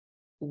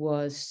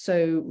was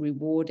so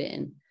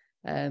rewarding.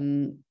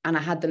 And I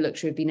had the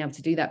luxury of being able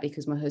to do that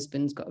because my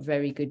husband's got a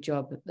very good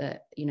job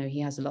that, he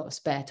has a lot of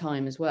spare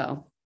time as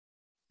well.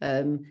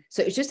 So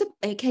it's just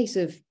a case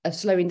of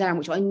slowing down,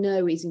 which I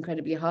know is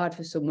incredibly hard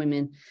for some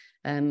women.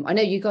 I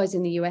know you guys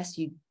in the US,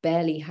 you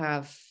barely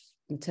have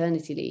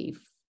maternity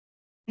leave.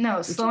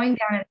 No, slowing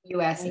down in the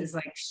US is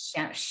like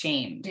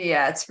shamed.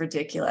 Yeah, it's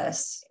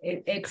ridiculous.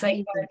 It's like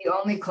one of the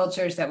only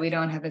cultures that we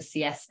don't have a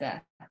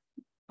siesta.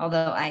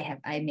 Although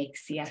I make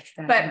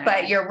siesta.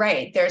 But you're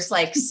right. There's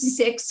like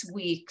 6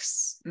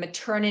 weeks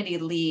maternity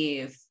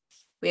leave.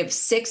 We have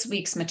 6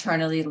 weeks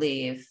maternity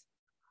leave.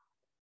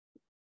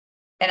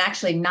 And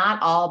actually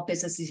not all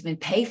businesses even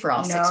pay for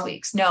all 6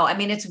 weeks. No, I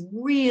mean, it's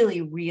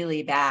really,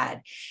 really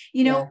bad.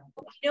 You know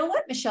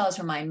what Michelle has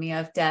reminded me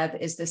of, Deb,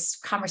 is this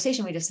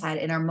conversation we just had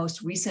in our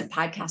most recent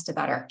podcast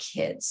about our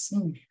kids,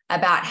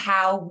 about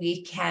how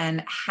we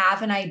can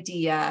have an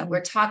idea.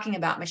 We're talking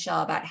about,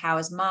 Michelle, about how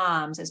as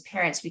moms, as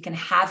parents, we can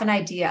have an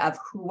idea of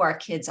who our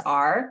kids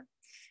are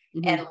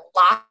and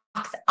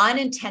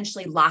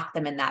unintentionally lock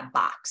them in that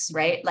box,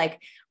 right? Like,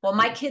 well,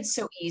 my kid's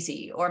so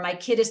easy, or my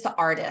kid is the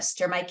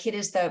artist, or my kid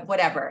is the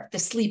whatever, the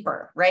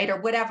sleeper, right?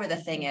 Or whatever the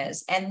thing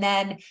is. And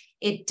then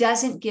it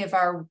doesn't give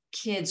our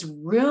kids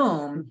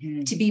room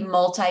to be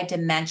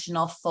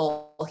multidimensional,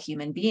 full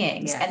human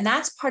beings. Yes. And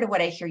that's part of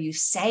what I hear you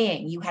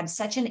saying. You had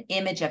such an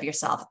image of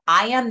yourself.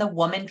 I am the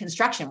woman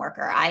construction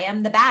worker. I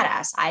am the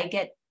badass. I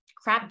get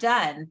crap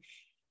done.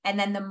 And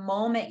then the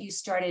moment you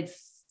started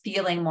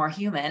feeling more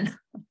human,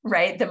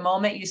 right? The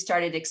moment you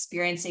started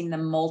experiencing the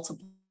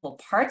multiple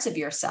parts of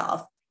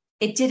yourself,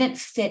 it didn't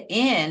fit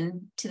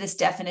in to this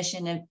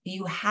definition of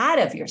you had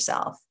of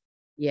yourself.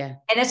 Yeah.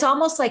 And it's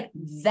almost like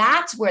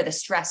that's where the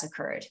stress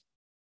occurred,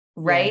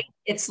 right?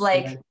 Yeah. It's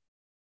like,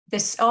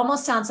 this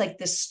almost sounds like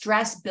the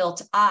stress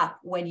built up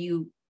when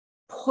you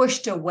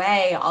pushed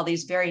away all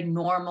these very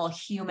normal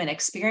human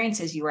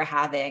experiences you were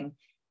having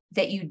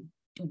that you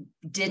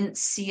didn't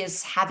see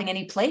as having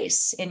any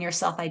place in your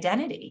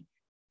self-identity.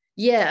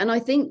 Yeah. And I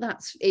think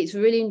it's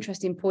a really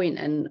interesting point.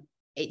 And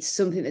it's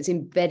something that's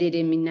embedded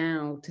in me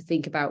now to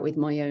think about with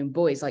my own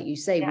boys. Like you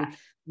say,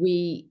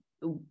 we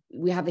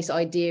have this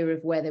idea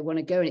of where they want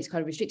to go, and it's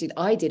kind of restricted.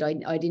 I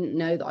didn't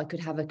know that I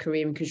could have a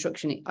career in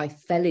construction. I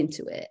fell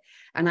into it.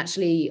 And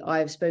actually,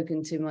 I've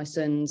spoken to my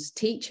son's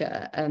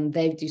teacher, and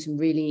they do some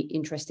really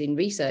interesting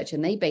research.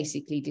 And they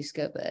basically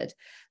discovered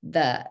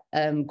that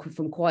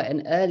from quite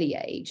an early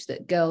age,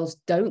 that girls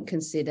don't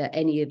consider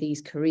any of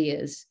these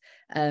careers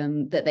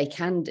that they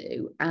can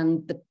do,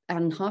 and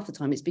half the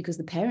time it's because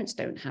the parents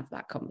don't have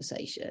that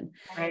conversation.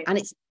 Right.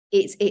 And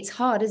it's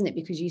hard, isn't it?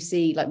 Because you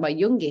see, like my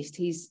youngest,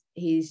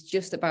 he's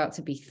just about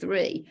to be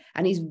 3,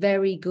 and he's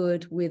very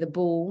good with a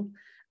ball.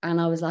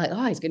 And I was like,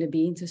 oh, he's going to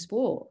be into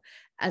sport.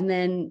 And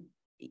then,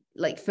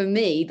 like, for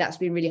me, that's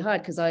been really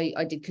hard because I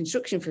did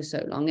construction for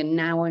so long, and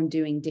now I'm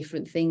doing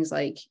different things.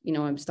 Like,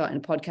 I'm starting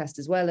a podcast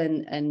as well,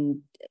 and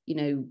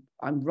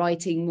I'm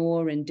writing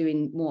more and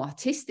doing more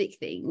artistic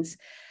things.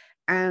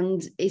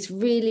 And it's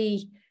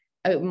really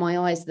opened my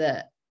eyes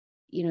that,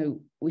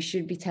 we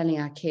should be telling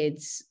our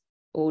kids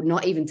or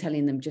not even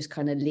telling them, just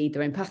kind of lead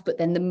their own path. But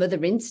then the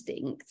mother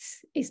instinct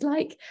is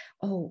like,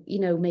 oh, you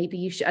know, maybe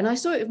you should. And I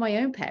saw it with my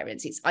own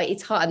parents.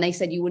 It's hard. And they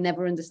said, you will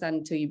never understand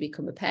until you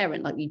become a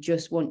parent. Like, we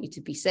just want you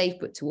to be safe,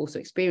 but to also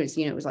experience,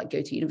 you know, it was like,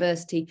 go to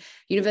university.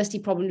 University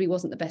probably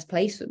wasn't the best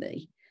place for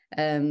me.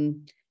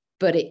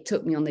 But it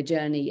took me on the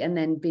journey, and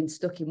then being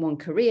stuck in one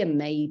career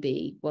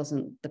maybe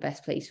wasn't the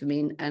best place for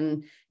me.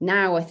 And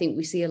now I think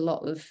we see a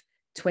lot of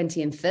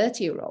 20 and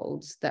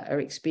 30-year-olds that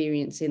are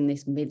experiencing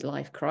this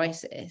midlife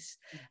crisis,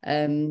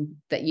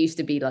 that used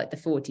to be like the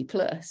 40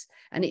 plus.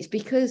 And it's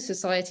because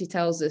society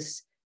tells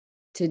us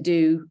to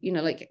do, you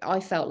know, like,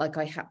 I felt like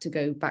I had to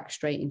go back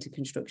straight into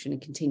construction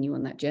and continue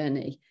on that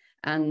journey.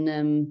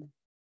 And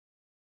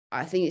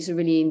I think it's a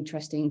really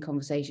interesting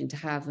conversation to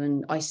have.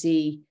 And I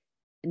see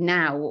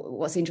now,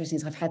 what's interesting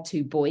is I've had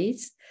 2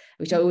 boys,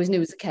 which I always knew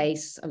was the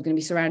case. I was going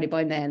to be surrounded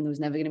by men. There was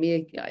never going to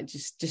be I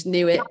just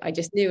knew it. I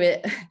just knew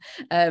it.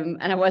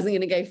 And I wasn't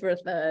going to go for a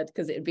third,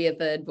 because it would be a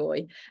third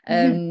boy.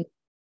 And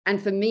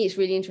for me, it's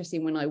really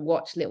interesting when I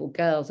watch little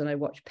girls and I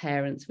watch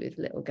parents with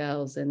little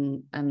girls,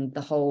 and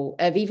the whole,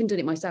 I've even done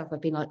it myself. I've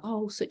been like,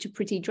 oh, such a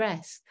pretty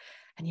dress.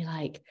 And you're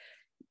like,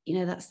 you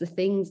know, that's the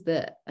things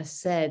that are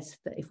said,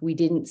 that if we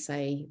didn't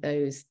say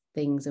those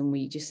things and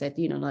we just said,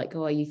 you know, like,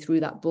 oh, you threw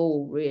that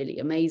ball really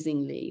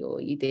amazingly, or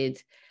you did,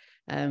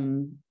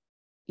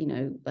 you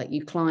know, like,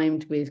 you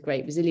climbed with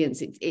great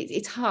resilience.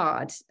 It's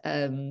hard,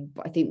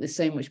 but I think there's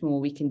so much more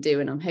we can do.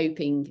 And I'm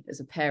hoping as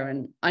a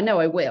parent, I know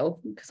I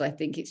will, because I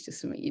think it's just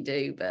something you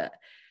do, but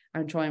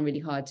I'm trying really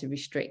hard to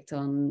restrict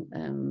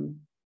on,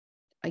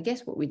 I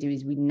guess what we do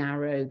is we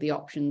narrow the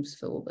options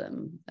for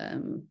them,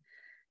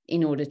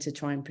 in order to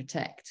try and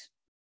protect.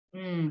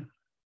 And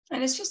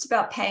it's just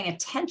about paying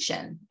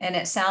attention. And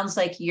it sounds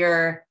like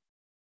you're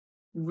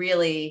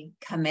really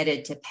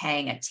committed to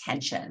paying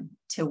attention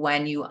to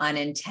when you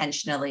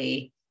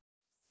unintentionally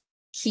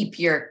keep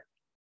your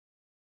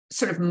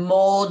sort of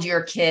mold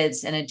your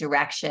kids in a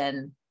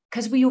direction.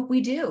 Because we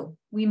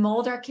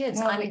mold our kids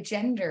we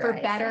genderize, for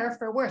better,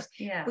 for worse.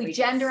 Yeah, we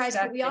genderize,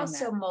 but we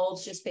also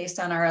mold, just based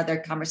on our other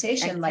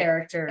conversation. And like,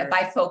 character. if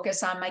I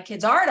focus on my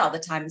kid's art all the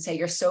time and say,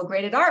 you're so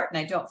great at art, and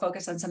I don't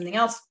focus on something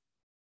else,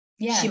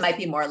 she might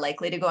be more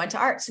likely to go into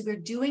art. So we're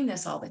doing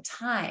this all the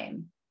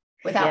time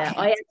without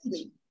paying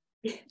attention.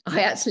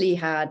 I actually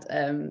had,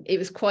 it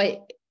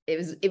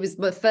was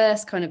my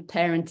first kind of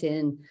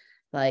parenting,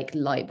 like,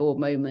 light bulb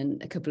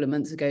moment a couple of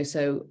months ago.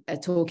 So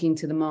talking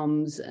to the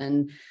moms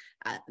and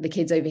the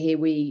kids over here,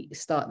 they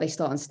start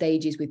on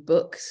stages with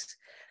books,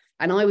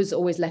 and I was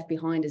always left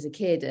behind as a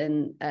kid.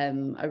 And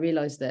I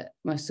realized that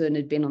my son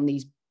had been on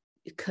these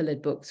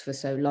colored books for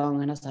so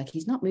long, and I was like,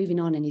 he's not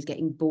moving on and he's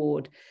getting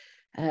bored.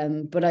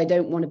 But I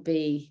don't want to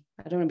be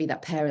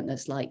that parent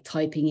that's like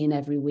typing in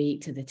every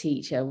week to the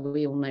teacher.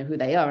 We all know who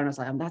they are. And I was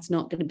like, that's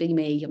not going to be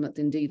me. I'm not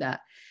going to do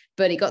that.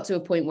 But it got to a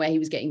point where he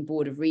was getting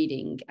bored of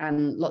reading,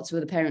 and lots of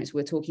other parents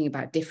were talking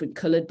about different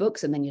colored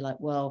books. And then you're like,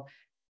 well,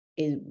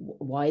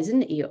 why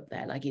isn't he up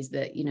there? Like, is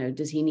that, you know,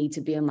 does he need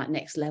to be on that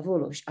next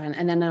level?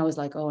 And then I was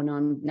like, oh no,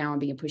 I'm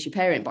being a pushy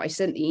parent. But I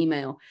sent the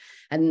email,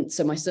 and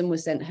so my son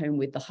was sent home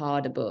with the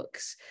harder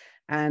books.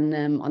 And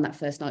on that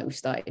first night, we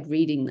started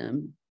reading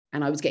them,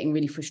 and I was getting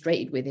really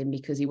frustrated with him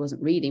because he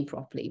wasn't reading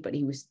properly, but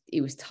he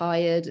was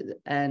tired,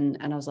 and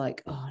I was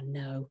like, oh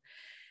no.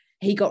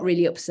 He got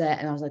really upset,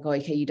 and I was like, oh,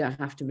 okay, you don't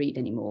have to read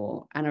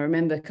anymore. And I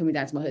remember coming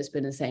down to my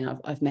husband and saying,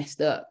 I've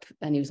messed up.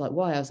 And he was like,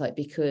 why? I was like,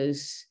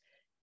 because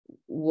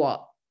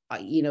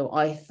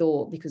I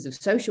thought, because of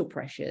social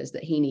pressures,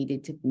 that he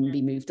needed to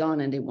be moved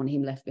on and didn't want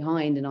him left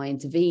behind. And I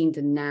intervened.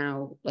 And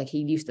now, like, he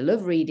used to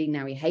love reading,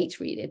 now he hates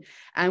reading.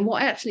 And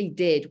what I actually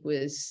did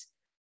was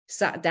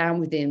sat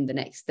down with him the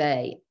next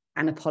day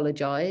and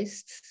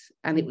apologized.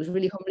 And it was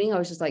really humbling. I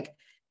was just like,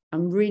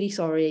 I'm really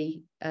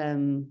sorry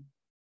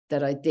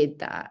that I did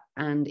that.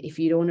 And if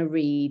you don't want to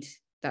read,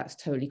 that's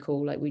totally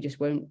cool. Like, we just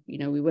won't, we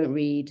won't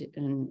read.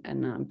 And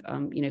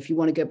if you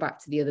want to go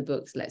back to the other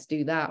books, let's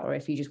do that. Or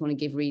if you just want to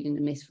give reading a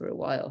miss for a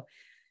while.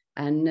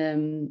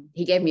 And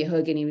he gave me a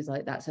hug, and he was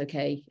like, that's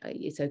okay.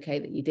 It's okay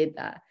that you did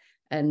that.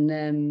 And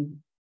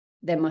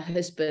then my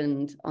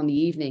husband on the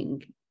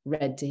evening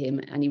read to him,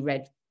 and he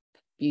read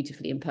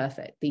beautifully and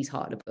perfect these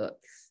harder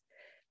books.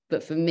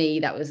 But for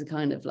me, that was a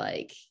kind of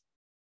like,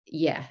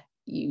 yeah,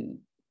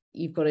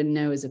 you've got to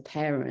know as a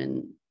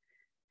parent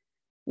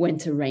when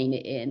to rein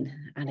it in,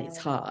 and it's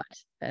hard.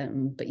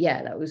 But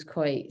yeah, that was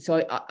quite,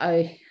 so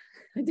I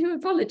do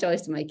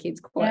apologize to my kids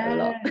quite a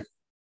lot.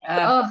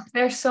 Oh,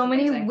 there's so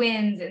many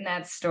wins in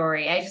that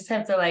story. I just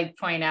have to like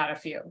point out a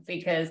few,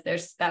 because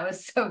that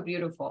was so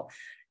beautiful.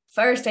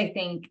 First, I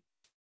think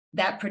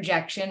that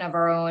projection of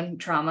our own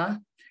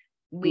trauma,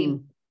 we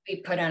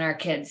put on our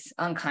kids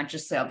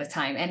unconsciously all the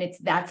time. And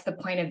that's the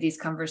point of these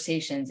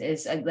conversations,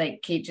 is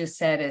like Kate just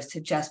said, is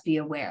to just be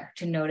aware,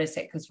 to notice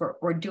it, because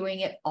we're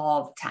doing it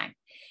all the time.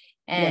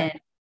 And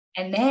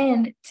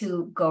then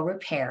to go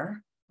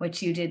repair,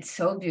 which you did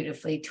so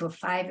beautifully, to a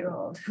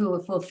 5-year-old who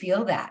will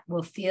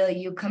feel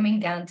you coming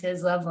down to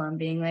his level and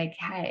being like,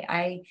 hi,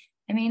 I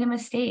made a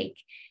mistake.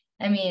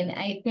 I mean,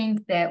 I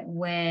think that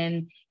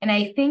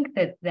I think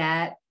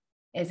that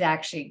is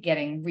actually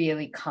getting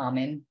really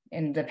common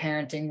in the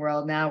parenting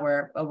world now,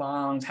 where a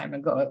long time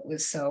ago it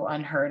was so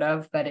unheard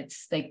of, but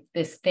it's like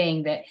this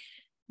thing that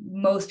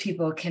most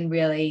people can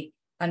really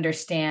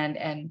understand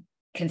and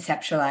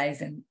conceptualize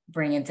and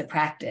bring into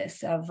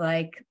practice, of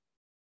like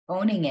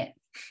owning it,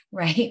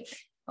 right?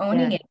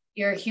 Owning it.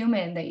 You're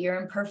human, that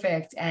you're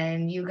imperfect,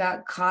 and you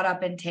got caught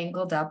up and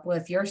tangled up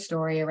with your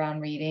story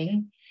around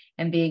reading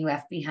and being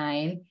left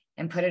behind,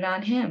 and put it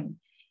on him.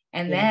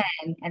 And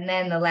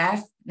then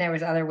there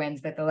was other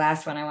wins, but the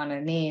last one I want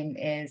to name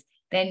is,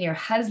 then your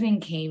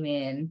husband came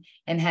in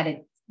and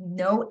had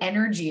no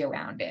energy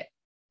around it,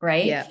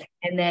 right? Yeah.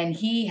 And then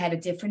he had a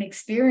different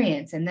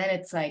experience. And then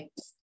it's like,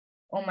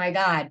 oh my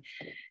God,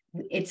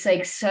 it's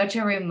like such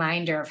a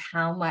reminder of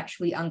how much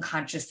we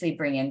unconsciously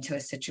bring into a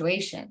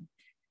situation.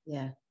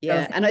 Yeah.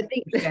 And I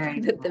think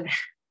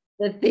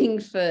the thing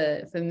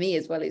for me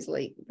as well is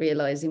like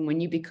realizing when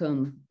you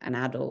become an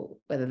adult,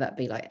 whether that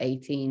be like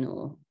 18,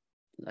 or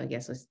I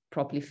guess I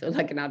probably feel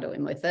like an adult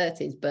in my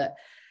 30s, but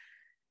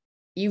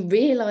you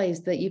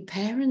realize that your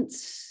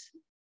parents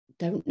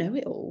don't know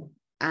it all.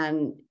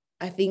 And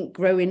I think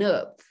growing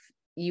up,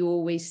 you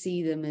always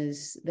see them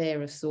as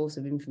they're a source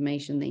of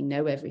information. They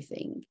know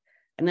everything.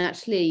 And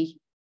actually,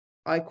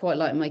 I quite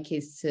like my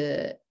kids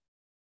to,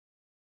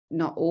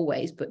 not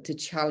always, but to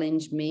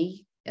challenge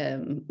me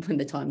when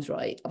the time's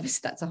right.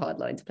 Obviously, that's a hard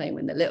line to play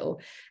when they're little,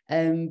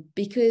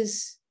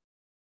 because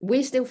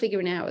we're still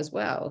figuring out as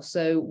well.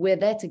 So we're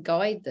there to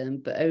guide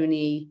them, but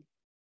only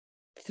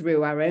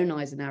through our own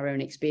eyes and our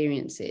own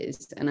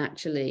experiences. And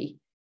actually,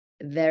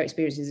 their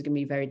experiences are going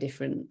to be very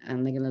different,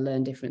 and they're going to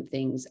learn different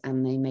things,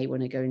 and they may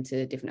want to go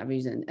into different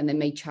avenues, and they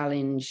may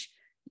challenge,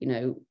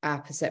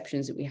 our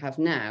perceptions that we have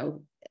now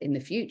in the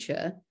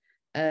future.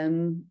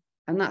 And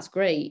that's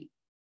great.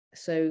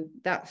 So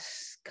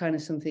that's kind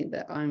of something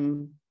that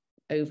I'm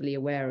overly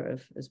aware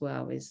of as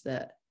well, is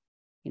that,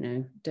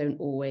 don't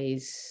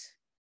always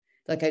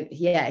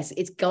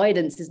it's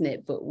guidance, isn't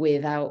it? But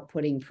without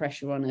putting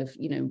pressure on of,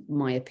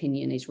 my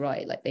opinion is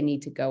right. Like, they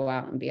need to go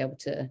out and be able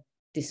to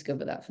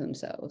discover that for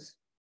themselves.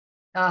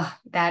 Oh,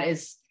 that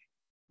is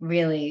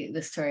really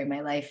the story of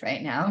my life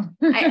right now.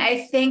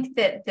 I think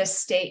that the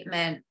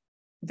statement,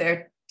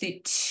 they're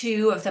the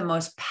two of the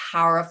most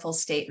powerful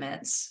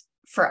statements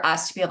for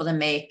us to be able to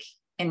make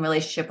in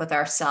relationship with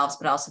ourselves,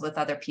 but also with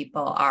other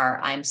people, are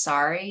I'm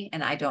sorry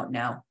and I don't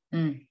know.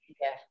 Mm.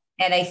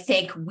 Yeah. And I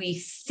think we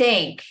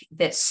think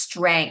that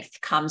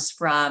strength comes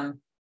from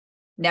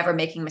never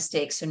making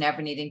mistakes, so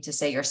never needing to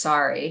say you're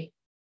sorry.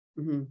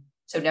 Mm-hmm.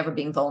 So never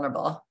being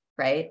vulnerable,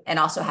 right? And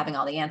also having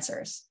all the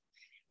answers.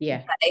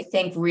 Yeah. But I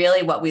think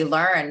really what we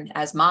learn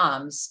as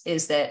moms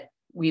is that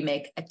we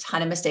make a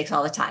ton of mistakes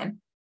all the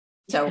time.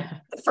 So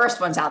the first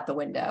one's out the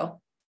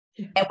window.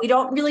 And we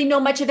don't really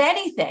know much of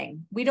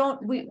anything.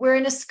 We're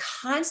in a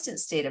constant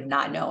state of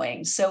not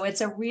knowing. So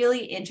it's a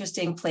really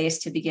interesting place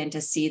to begin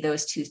to see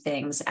those two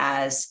things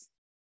as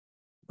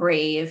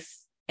brave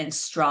and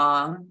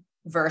strong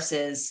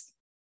versus,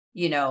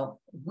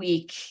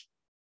 weak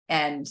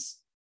and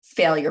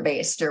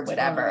failure-based or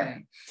whatever.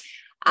 Totally.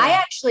 I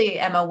actually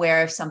am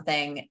aware of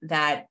something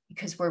that,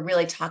 because we're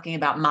really talking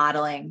about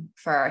modeling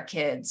for our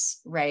kids,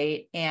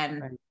 right?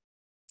 And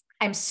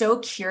I'm so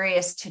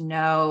curious to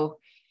know,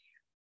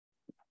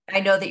 I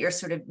know that you're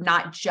sort of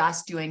not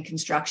just doing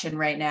construction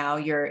right now,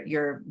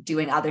 you're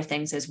doing other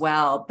things as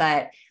well,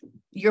 but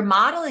you're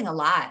modeling a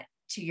lot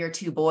to your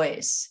two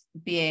boys,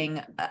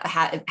 being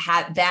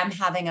them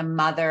having a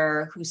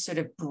mother who's sort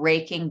of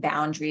breaking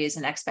boundaries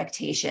and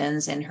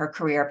expectations in her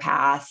career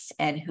path,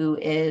 and who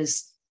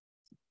is,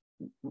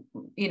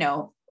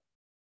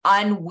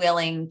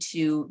 unwilling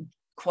to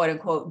quote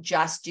unquote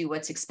just do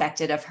what's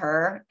expected of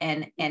her,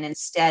 and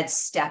instead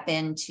step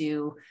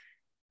into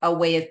a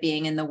way of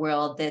being in the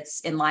world that's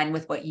in line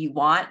with what you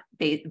want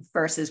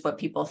versus what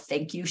people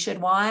think you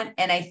should want.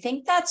 And I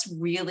think that's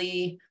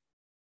really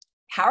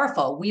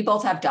powerful. We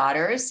both have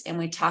daughters, and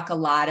we talk a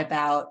lot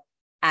about,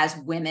 as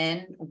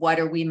women, what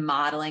are we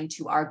modeling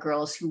to our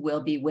girls who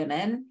will be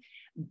women?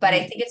 But I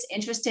think it's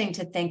interesting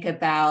to think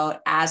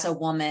about, as a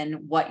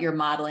woman, what you're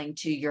modeling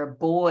to your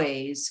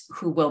boys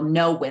who will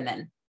know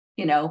women,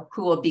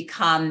 who will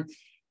become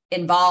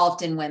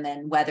involved in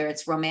women, whether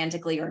it's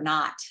romantically or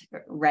not,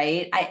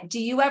 right? Do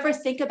you ever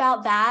think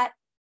about that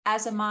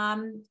as a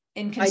mom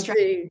in construction?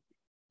 I do.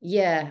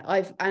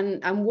 Yeah,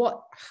 and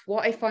what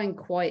I find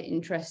quite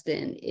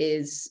interesting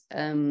is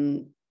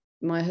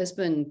my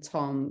husband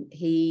Tom.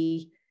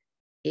 He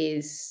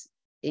is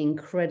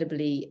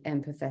incredibly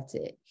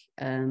empathetic,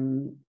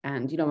 and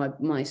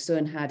my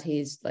son had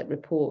his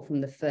report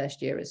from the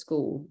first year at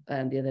school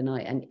the other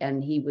night,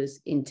 and he was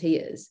in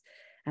tears.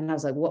 And I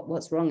was like,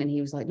 what's wrong? And he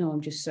was like, no,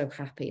 I'm just so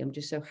happy. I'm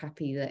just so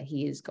happy that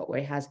he has got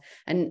where he has.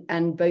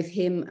 And both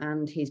him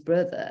and his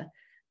brother,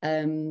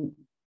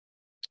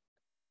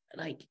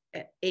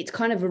 it's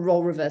kind of a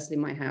role reversal in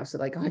my house.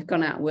 So I've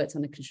gone out and worked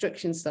on a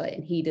construction site,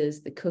 and he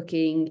does the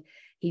cooking.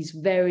 He's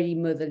very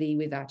motherly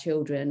with our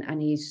children,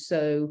 and he's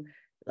so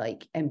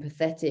like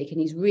empathetic, and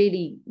he's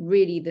really,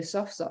 really the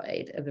soft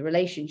side of the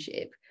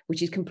relationship,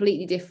 which is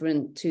completely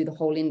different to the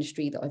whole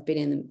industry that I've been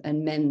in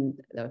and men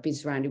that I've been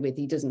surrounded with.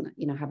 He doesn't,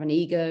 have an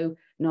ego,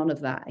 none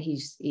of that.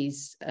 He's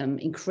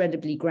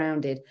incredibly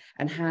grounded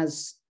and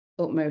has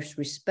utmost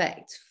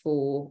respect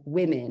for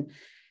women,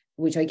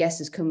 which I guess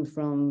has come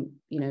from,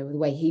 the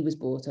way he was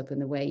brought up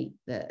and the way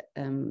that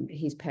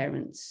his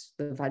parents,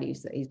 the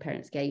values that his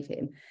parents gave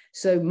him.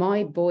 So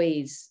my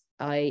boys,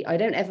 I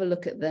don't ever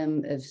look at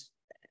them as,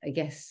 I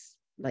guess,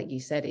 like you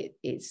said,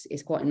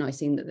 it's quite a nice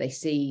thing that they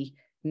see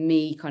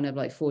me kind of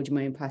like forging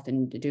my own path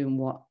and doing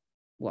what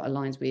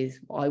aligns with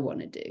what I want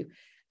to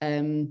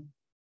do.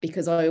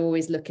 Because I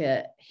always look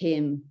at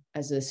him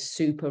as a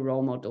super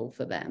role model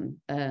for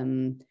them.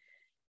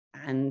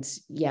 And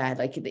yeah,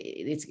 like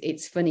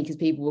it's funny because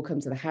people will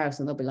come to the house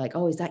and they'll be like,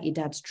 oh, is that your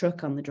dad's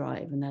truck on the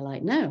drive? And they're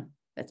like, no,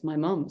 that's my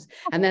mom's.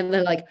 And then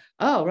they're like,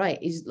 oh, right,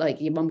 is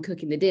like your mom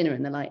cooking the dinner?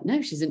 And they're like,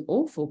 no, she's an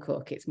awful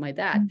cook, it's my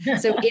dad.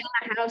 So in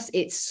the house,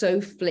 it's so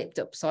flipped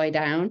upside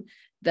down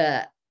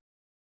that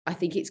I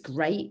think it's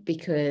great,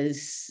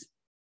 because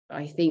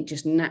I think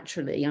just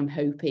naturally I'm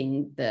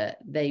hoping that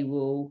they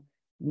will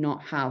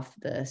not have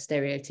the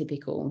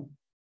stereotypical,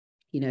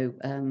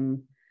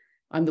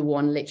 I'm the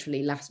one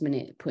literally last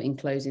minute putting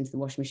clothes into the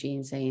washing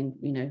machine saying,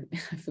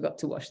 I forgot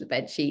to wash the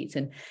bed sheets,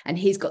 and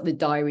he's got the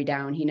diary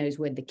down. He knows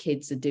where the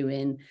kids are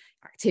doing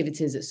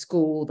activities at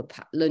school, the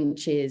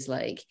lunches,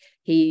 like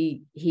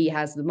he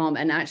has the mom.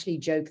 And actually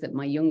joke that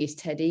my youngest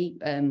Teddy,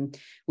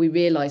 we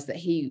realized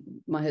that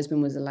my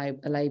husband was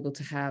able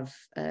to have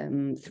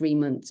 3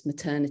 months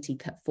maternity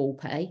full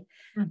pay,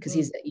 because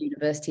he's a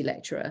university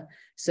lecturer.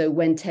 So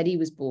when Teddy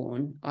was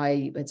born,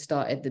 I had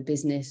started the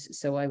business,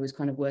 so I was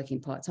kind of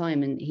working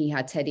part-time, and he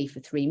had Teddy for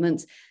 3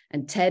 months,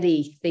 and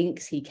Teddy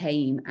thinks he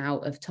came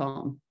out of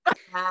Tom.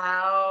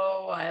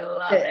 Wow, I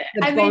love it.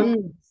 The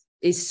bond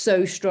is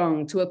so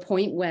strong, to a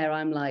point where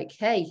I'm like,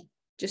 hey,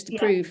 just to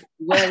prove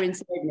we're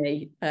inside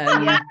me.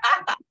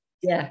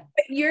 Yeah.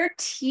 But you're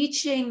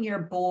teaching your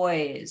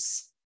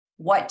boys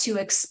what to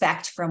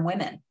expect from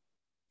women.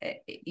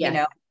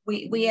 There's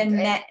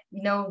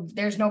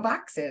no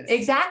boxes.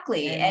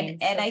 Exactly.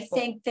 And I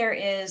think there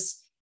is,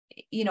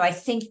 I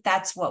think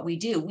that's what we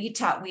do. We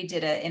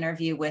did an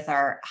interview with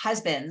our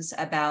husbands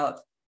about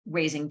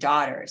raising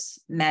daughters,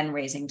 men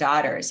raising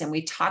daughters. And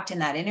we talked in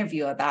that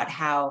interview about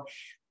how,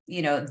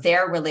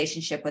 their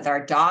relationship with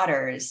our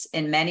daughters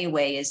in many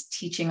ways is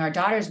teaching our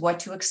daughters what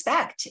to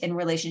expect in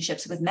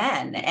relationships with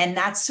men. And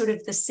that's sort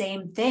of the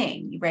same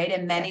thing, right?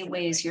 In many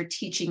ways, you're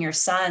teaching your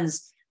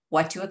sons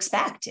what to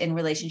expect in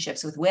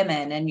relationships with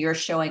women. And you're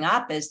showing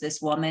up as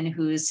this woman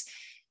who's,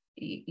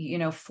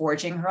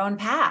 forging her own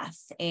path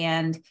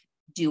and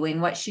doing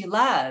what she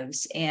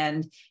loves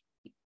and,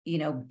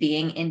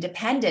 being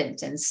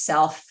independent and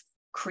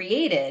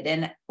self-created.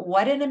 And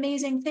what an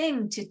amazing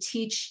thing to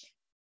teach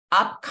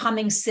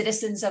upcoming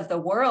citizens of the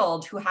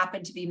world who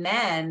happen to be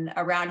men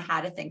around how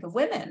to think of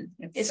women.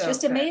 It's so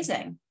just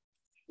amazing.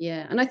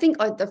 Yeah. And I think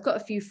I've got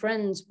a few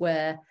friends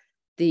where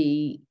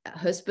the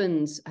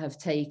husbands have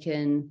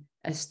taken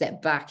a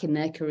step back in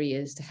their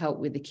careers to help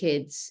with the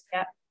kids.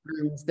 Yeah.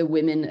 And the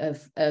women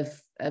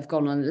have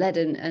gone on led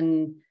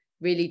and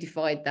really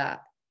defied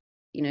that,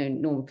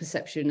 normal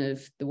perception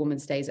of the woman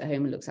stays at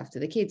home and looks after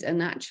the kids.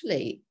 And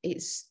actually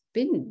it's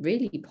been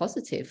really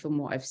positive from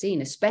what I've seen,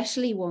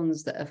 especially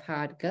ones that have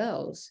had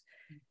girls,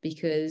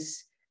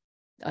 because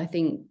I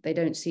think they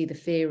don't see the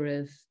fear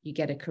of you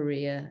get a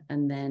career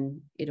and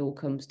then it all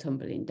comes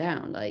tumbling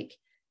down. Like,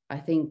 I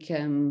think,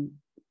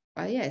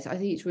 I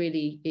think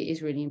it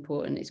is really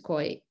important. It's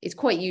quite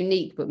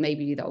unique, but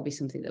maybe that will be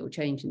something that will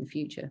change in the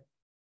future.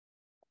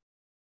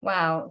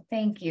 Wow.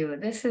 Thank you.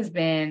 This has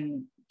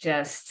been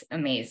just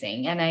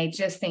amazing. And I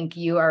just think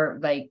you are,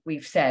 like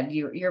we've said,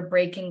 you're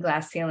breaking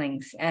glass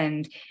ceilings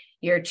and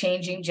you're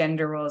changing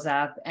gender roles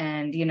up.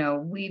 And,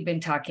 we've been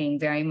talking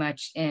very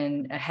much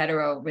in a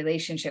hetero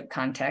relationship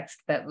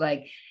context, but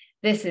like,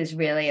 this is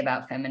really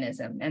about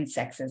feminism and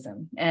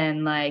sexism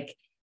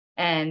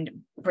and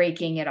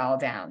breaking it all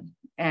down.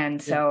 And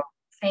so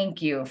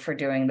thank you for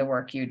doing the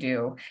work you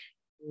do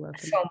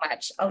so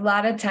much. A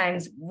lot of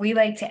times we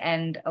like to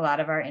end a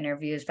lot of our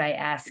interviews by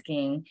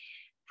asking,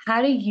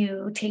 how do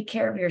you take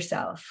care of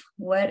yourself?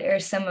 What are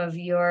some of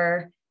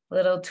your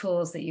little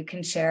tools that you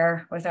can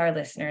share with our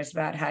listeners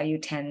about how you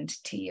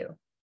tend to you?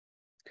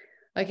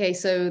 Okay,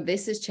 so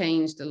this has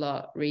changed a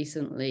lot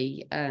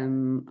recently.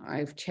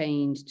 I've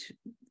changed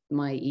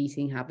my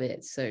eating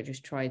habits, so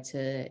just try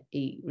to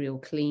eat real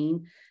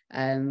clean,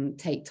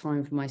 take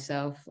time for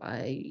myself.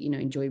 I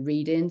enjoy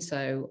reading,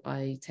 so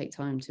I take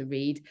time to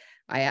read.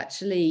 I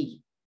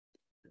actually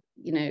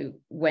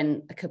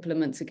went a couple of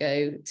months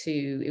ago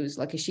it was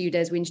like a Shoe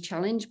Des Wins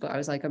challenge, but I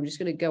was like, I'm just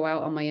going to go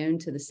out on my own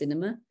to the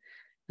cinema,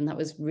 and that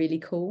was really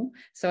cool.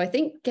 So I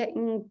think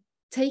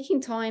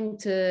taking time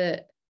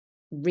to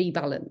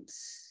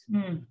rebalance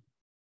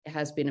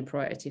has been a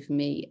priority for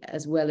me,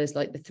 as well as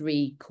like the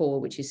 3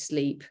 core, which is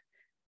sleep.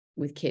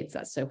 With kids,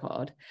 that's so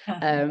hard.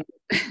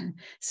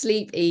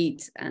 Sleep,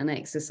 eat, and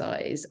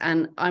exercise.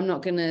 And I'm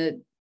not going to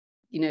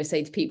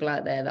say to people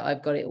out there that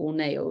I've got it all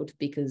nailed,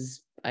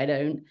 because I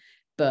don't.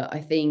 But I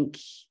think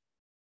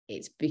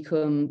it's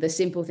become, the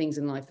simple things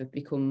in life have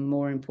become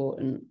more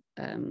important.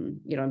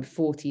 I'm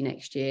 40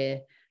 next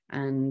year,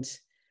 and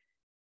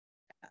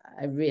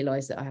I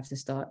realized that I have to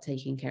start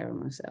taking care of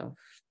myself.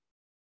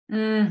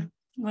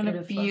 What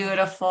a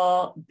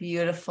beautiful,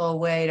 beautiful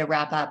way to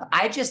wrap up.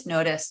 I just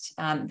noticed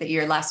that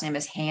your last name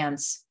is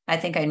Hands. I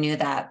think I knew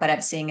that, but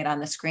I'm seeing it on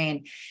the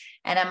screen.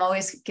 And I'm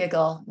always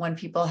giggle when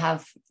people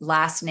have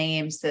last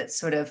names that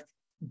sort of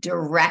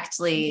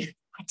directly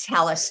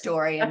tell a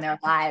story in their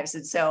lives.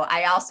 And so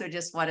I also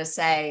just want to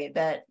say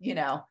that,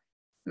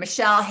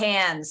 Michelle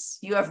Hands,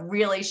 you have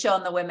really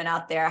shown the women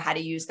out there how to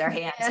use their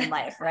hands in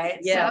life, right?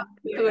 Yeah.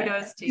 So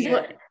kudos to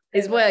you.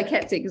 Is why I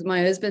kept it, because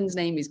my husband's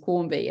name is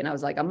Cornby, and I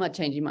was like, I'm not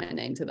changing my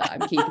name to that.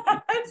 I'm keeping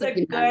it. That's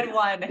a good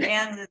one.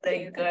 Hands is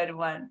a good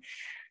one.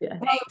 Yeah.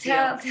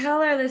 Well,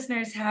 tell our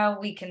listeners how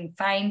we can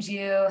find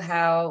you,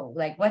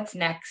 what's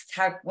next?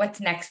 What's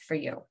next for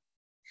you?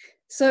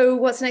 So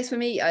what's next for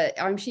me?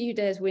 I'm She Who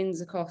Dares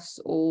Wins across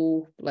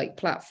all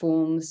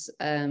platforms.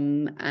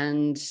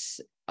 And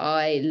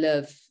I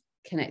love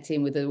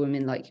connecting with other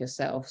women like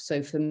yourself.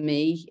 So for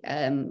me,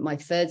 my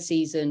third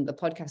season, the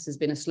podcast has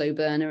been a slow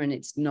burner, and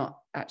it's not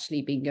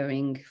actually been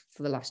going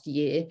for the last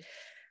year.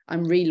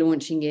 I'm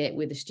relaunching it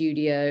with a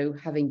studio,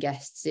 having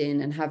guests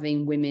in, and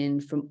having women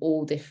from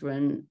all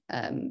different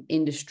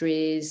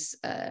industries,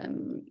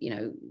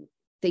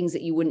 things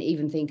that you wouldn't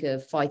even think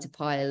of, fighter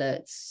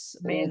pilots.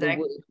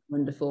 Amazing.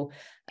 Wonderful.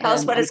 Tell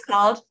us what it's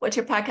called. What's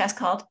your podcast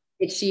called?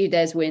 It's She Who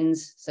Dares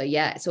Wins. So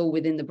yeah, it's all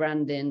within the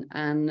branding,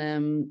 and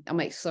I'm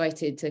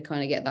excited to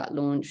kind of get that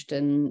launched.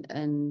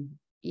 And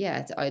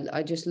yeah,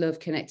 I just love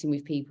connecting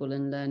with people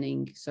and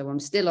learning. So I'm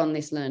still on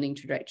this learning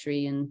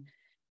trajectory, and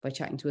by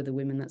chatting to other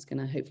women, that's going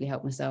to hopefully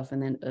help myself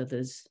and then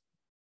others.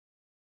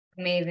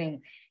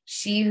 Amazing.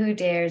 She Who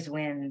Dares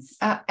Wins.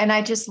 And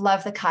I just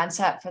love the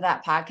concept for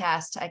that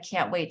podcast. I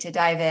can't wait to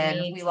dive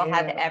in. We will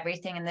have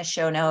everything in the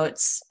show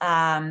notes.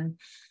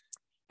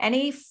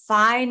 Any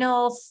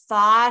final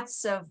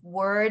thoughts of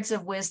words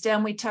of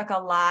wisdom? We talk a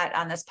lot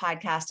on this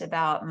podcast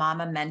about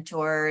mama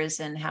mentors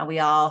and how we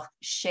all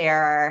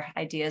share our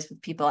ideas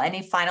with people.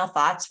 Any final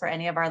thoughts for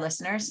any of our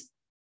listeners?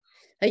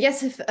 I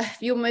guess if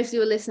most of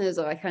your listeners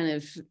are kind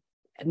of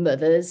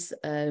mothers,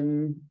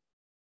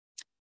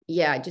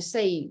 just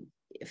say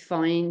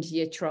find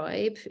your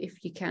tribe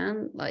if you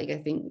can. I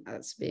think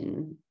that's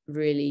been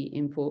really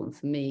important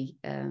for me.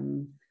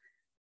 And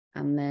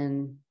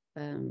then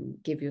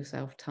give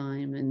yourself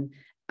time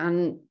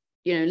and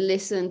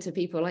listen to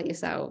people like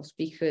yourselves,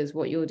 because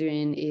what you're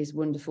doing is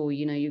wonderful.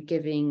 You're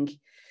giving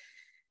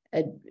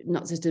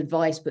not just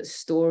advice, but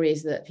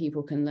stories that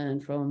people can learn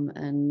from,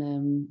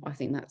 and I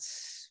think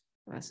that's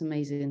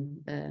amazing.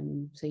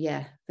 So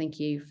yeah, thank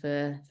you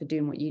for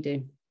doing what you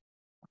do.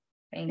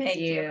 Thank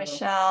you,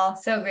 Michelle.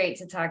 So great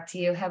to talk to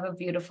you. Have a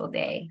beautiful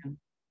day.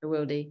 I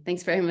will do.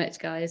 Thanks very much,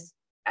 guys.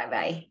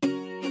 Bye-bye.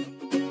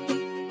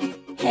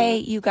 Hey,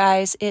 you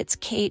guys, it's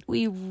Kate.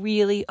 We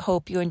really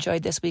hope you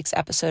enjoyed this week's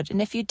episode.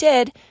 And if you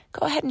did,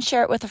 go ahead and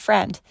share it with a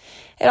friend.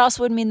 It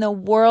also would mean the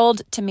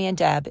world to me and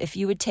Deb if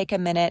you would take a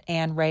minute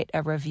and write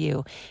a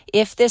review.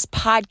 If this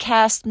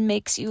podcast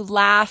makes you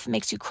laugh,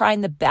 makes you cry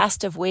in the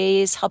best of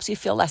ways, helps you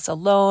feel less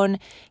alone,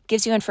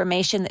 gives you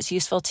information that's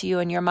useful to you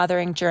in your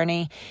mothering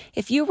journey,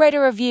 if you write a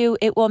review,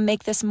 it will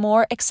make this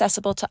more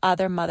accessible to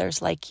other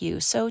mothers like you.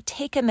 So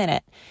take a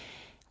minute.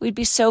 We'd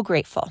be so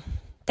grateful.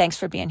 Thanks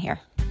for being here.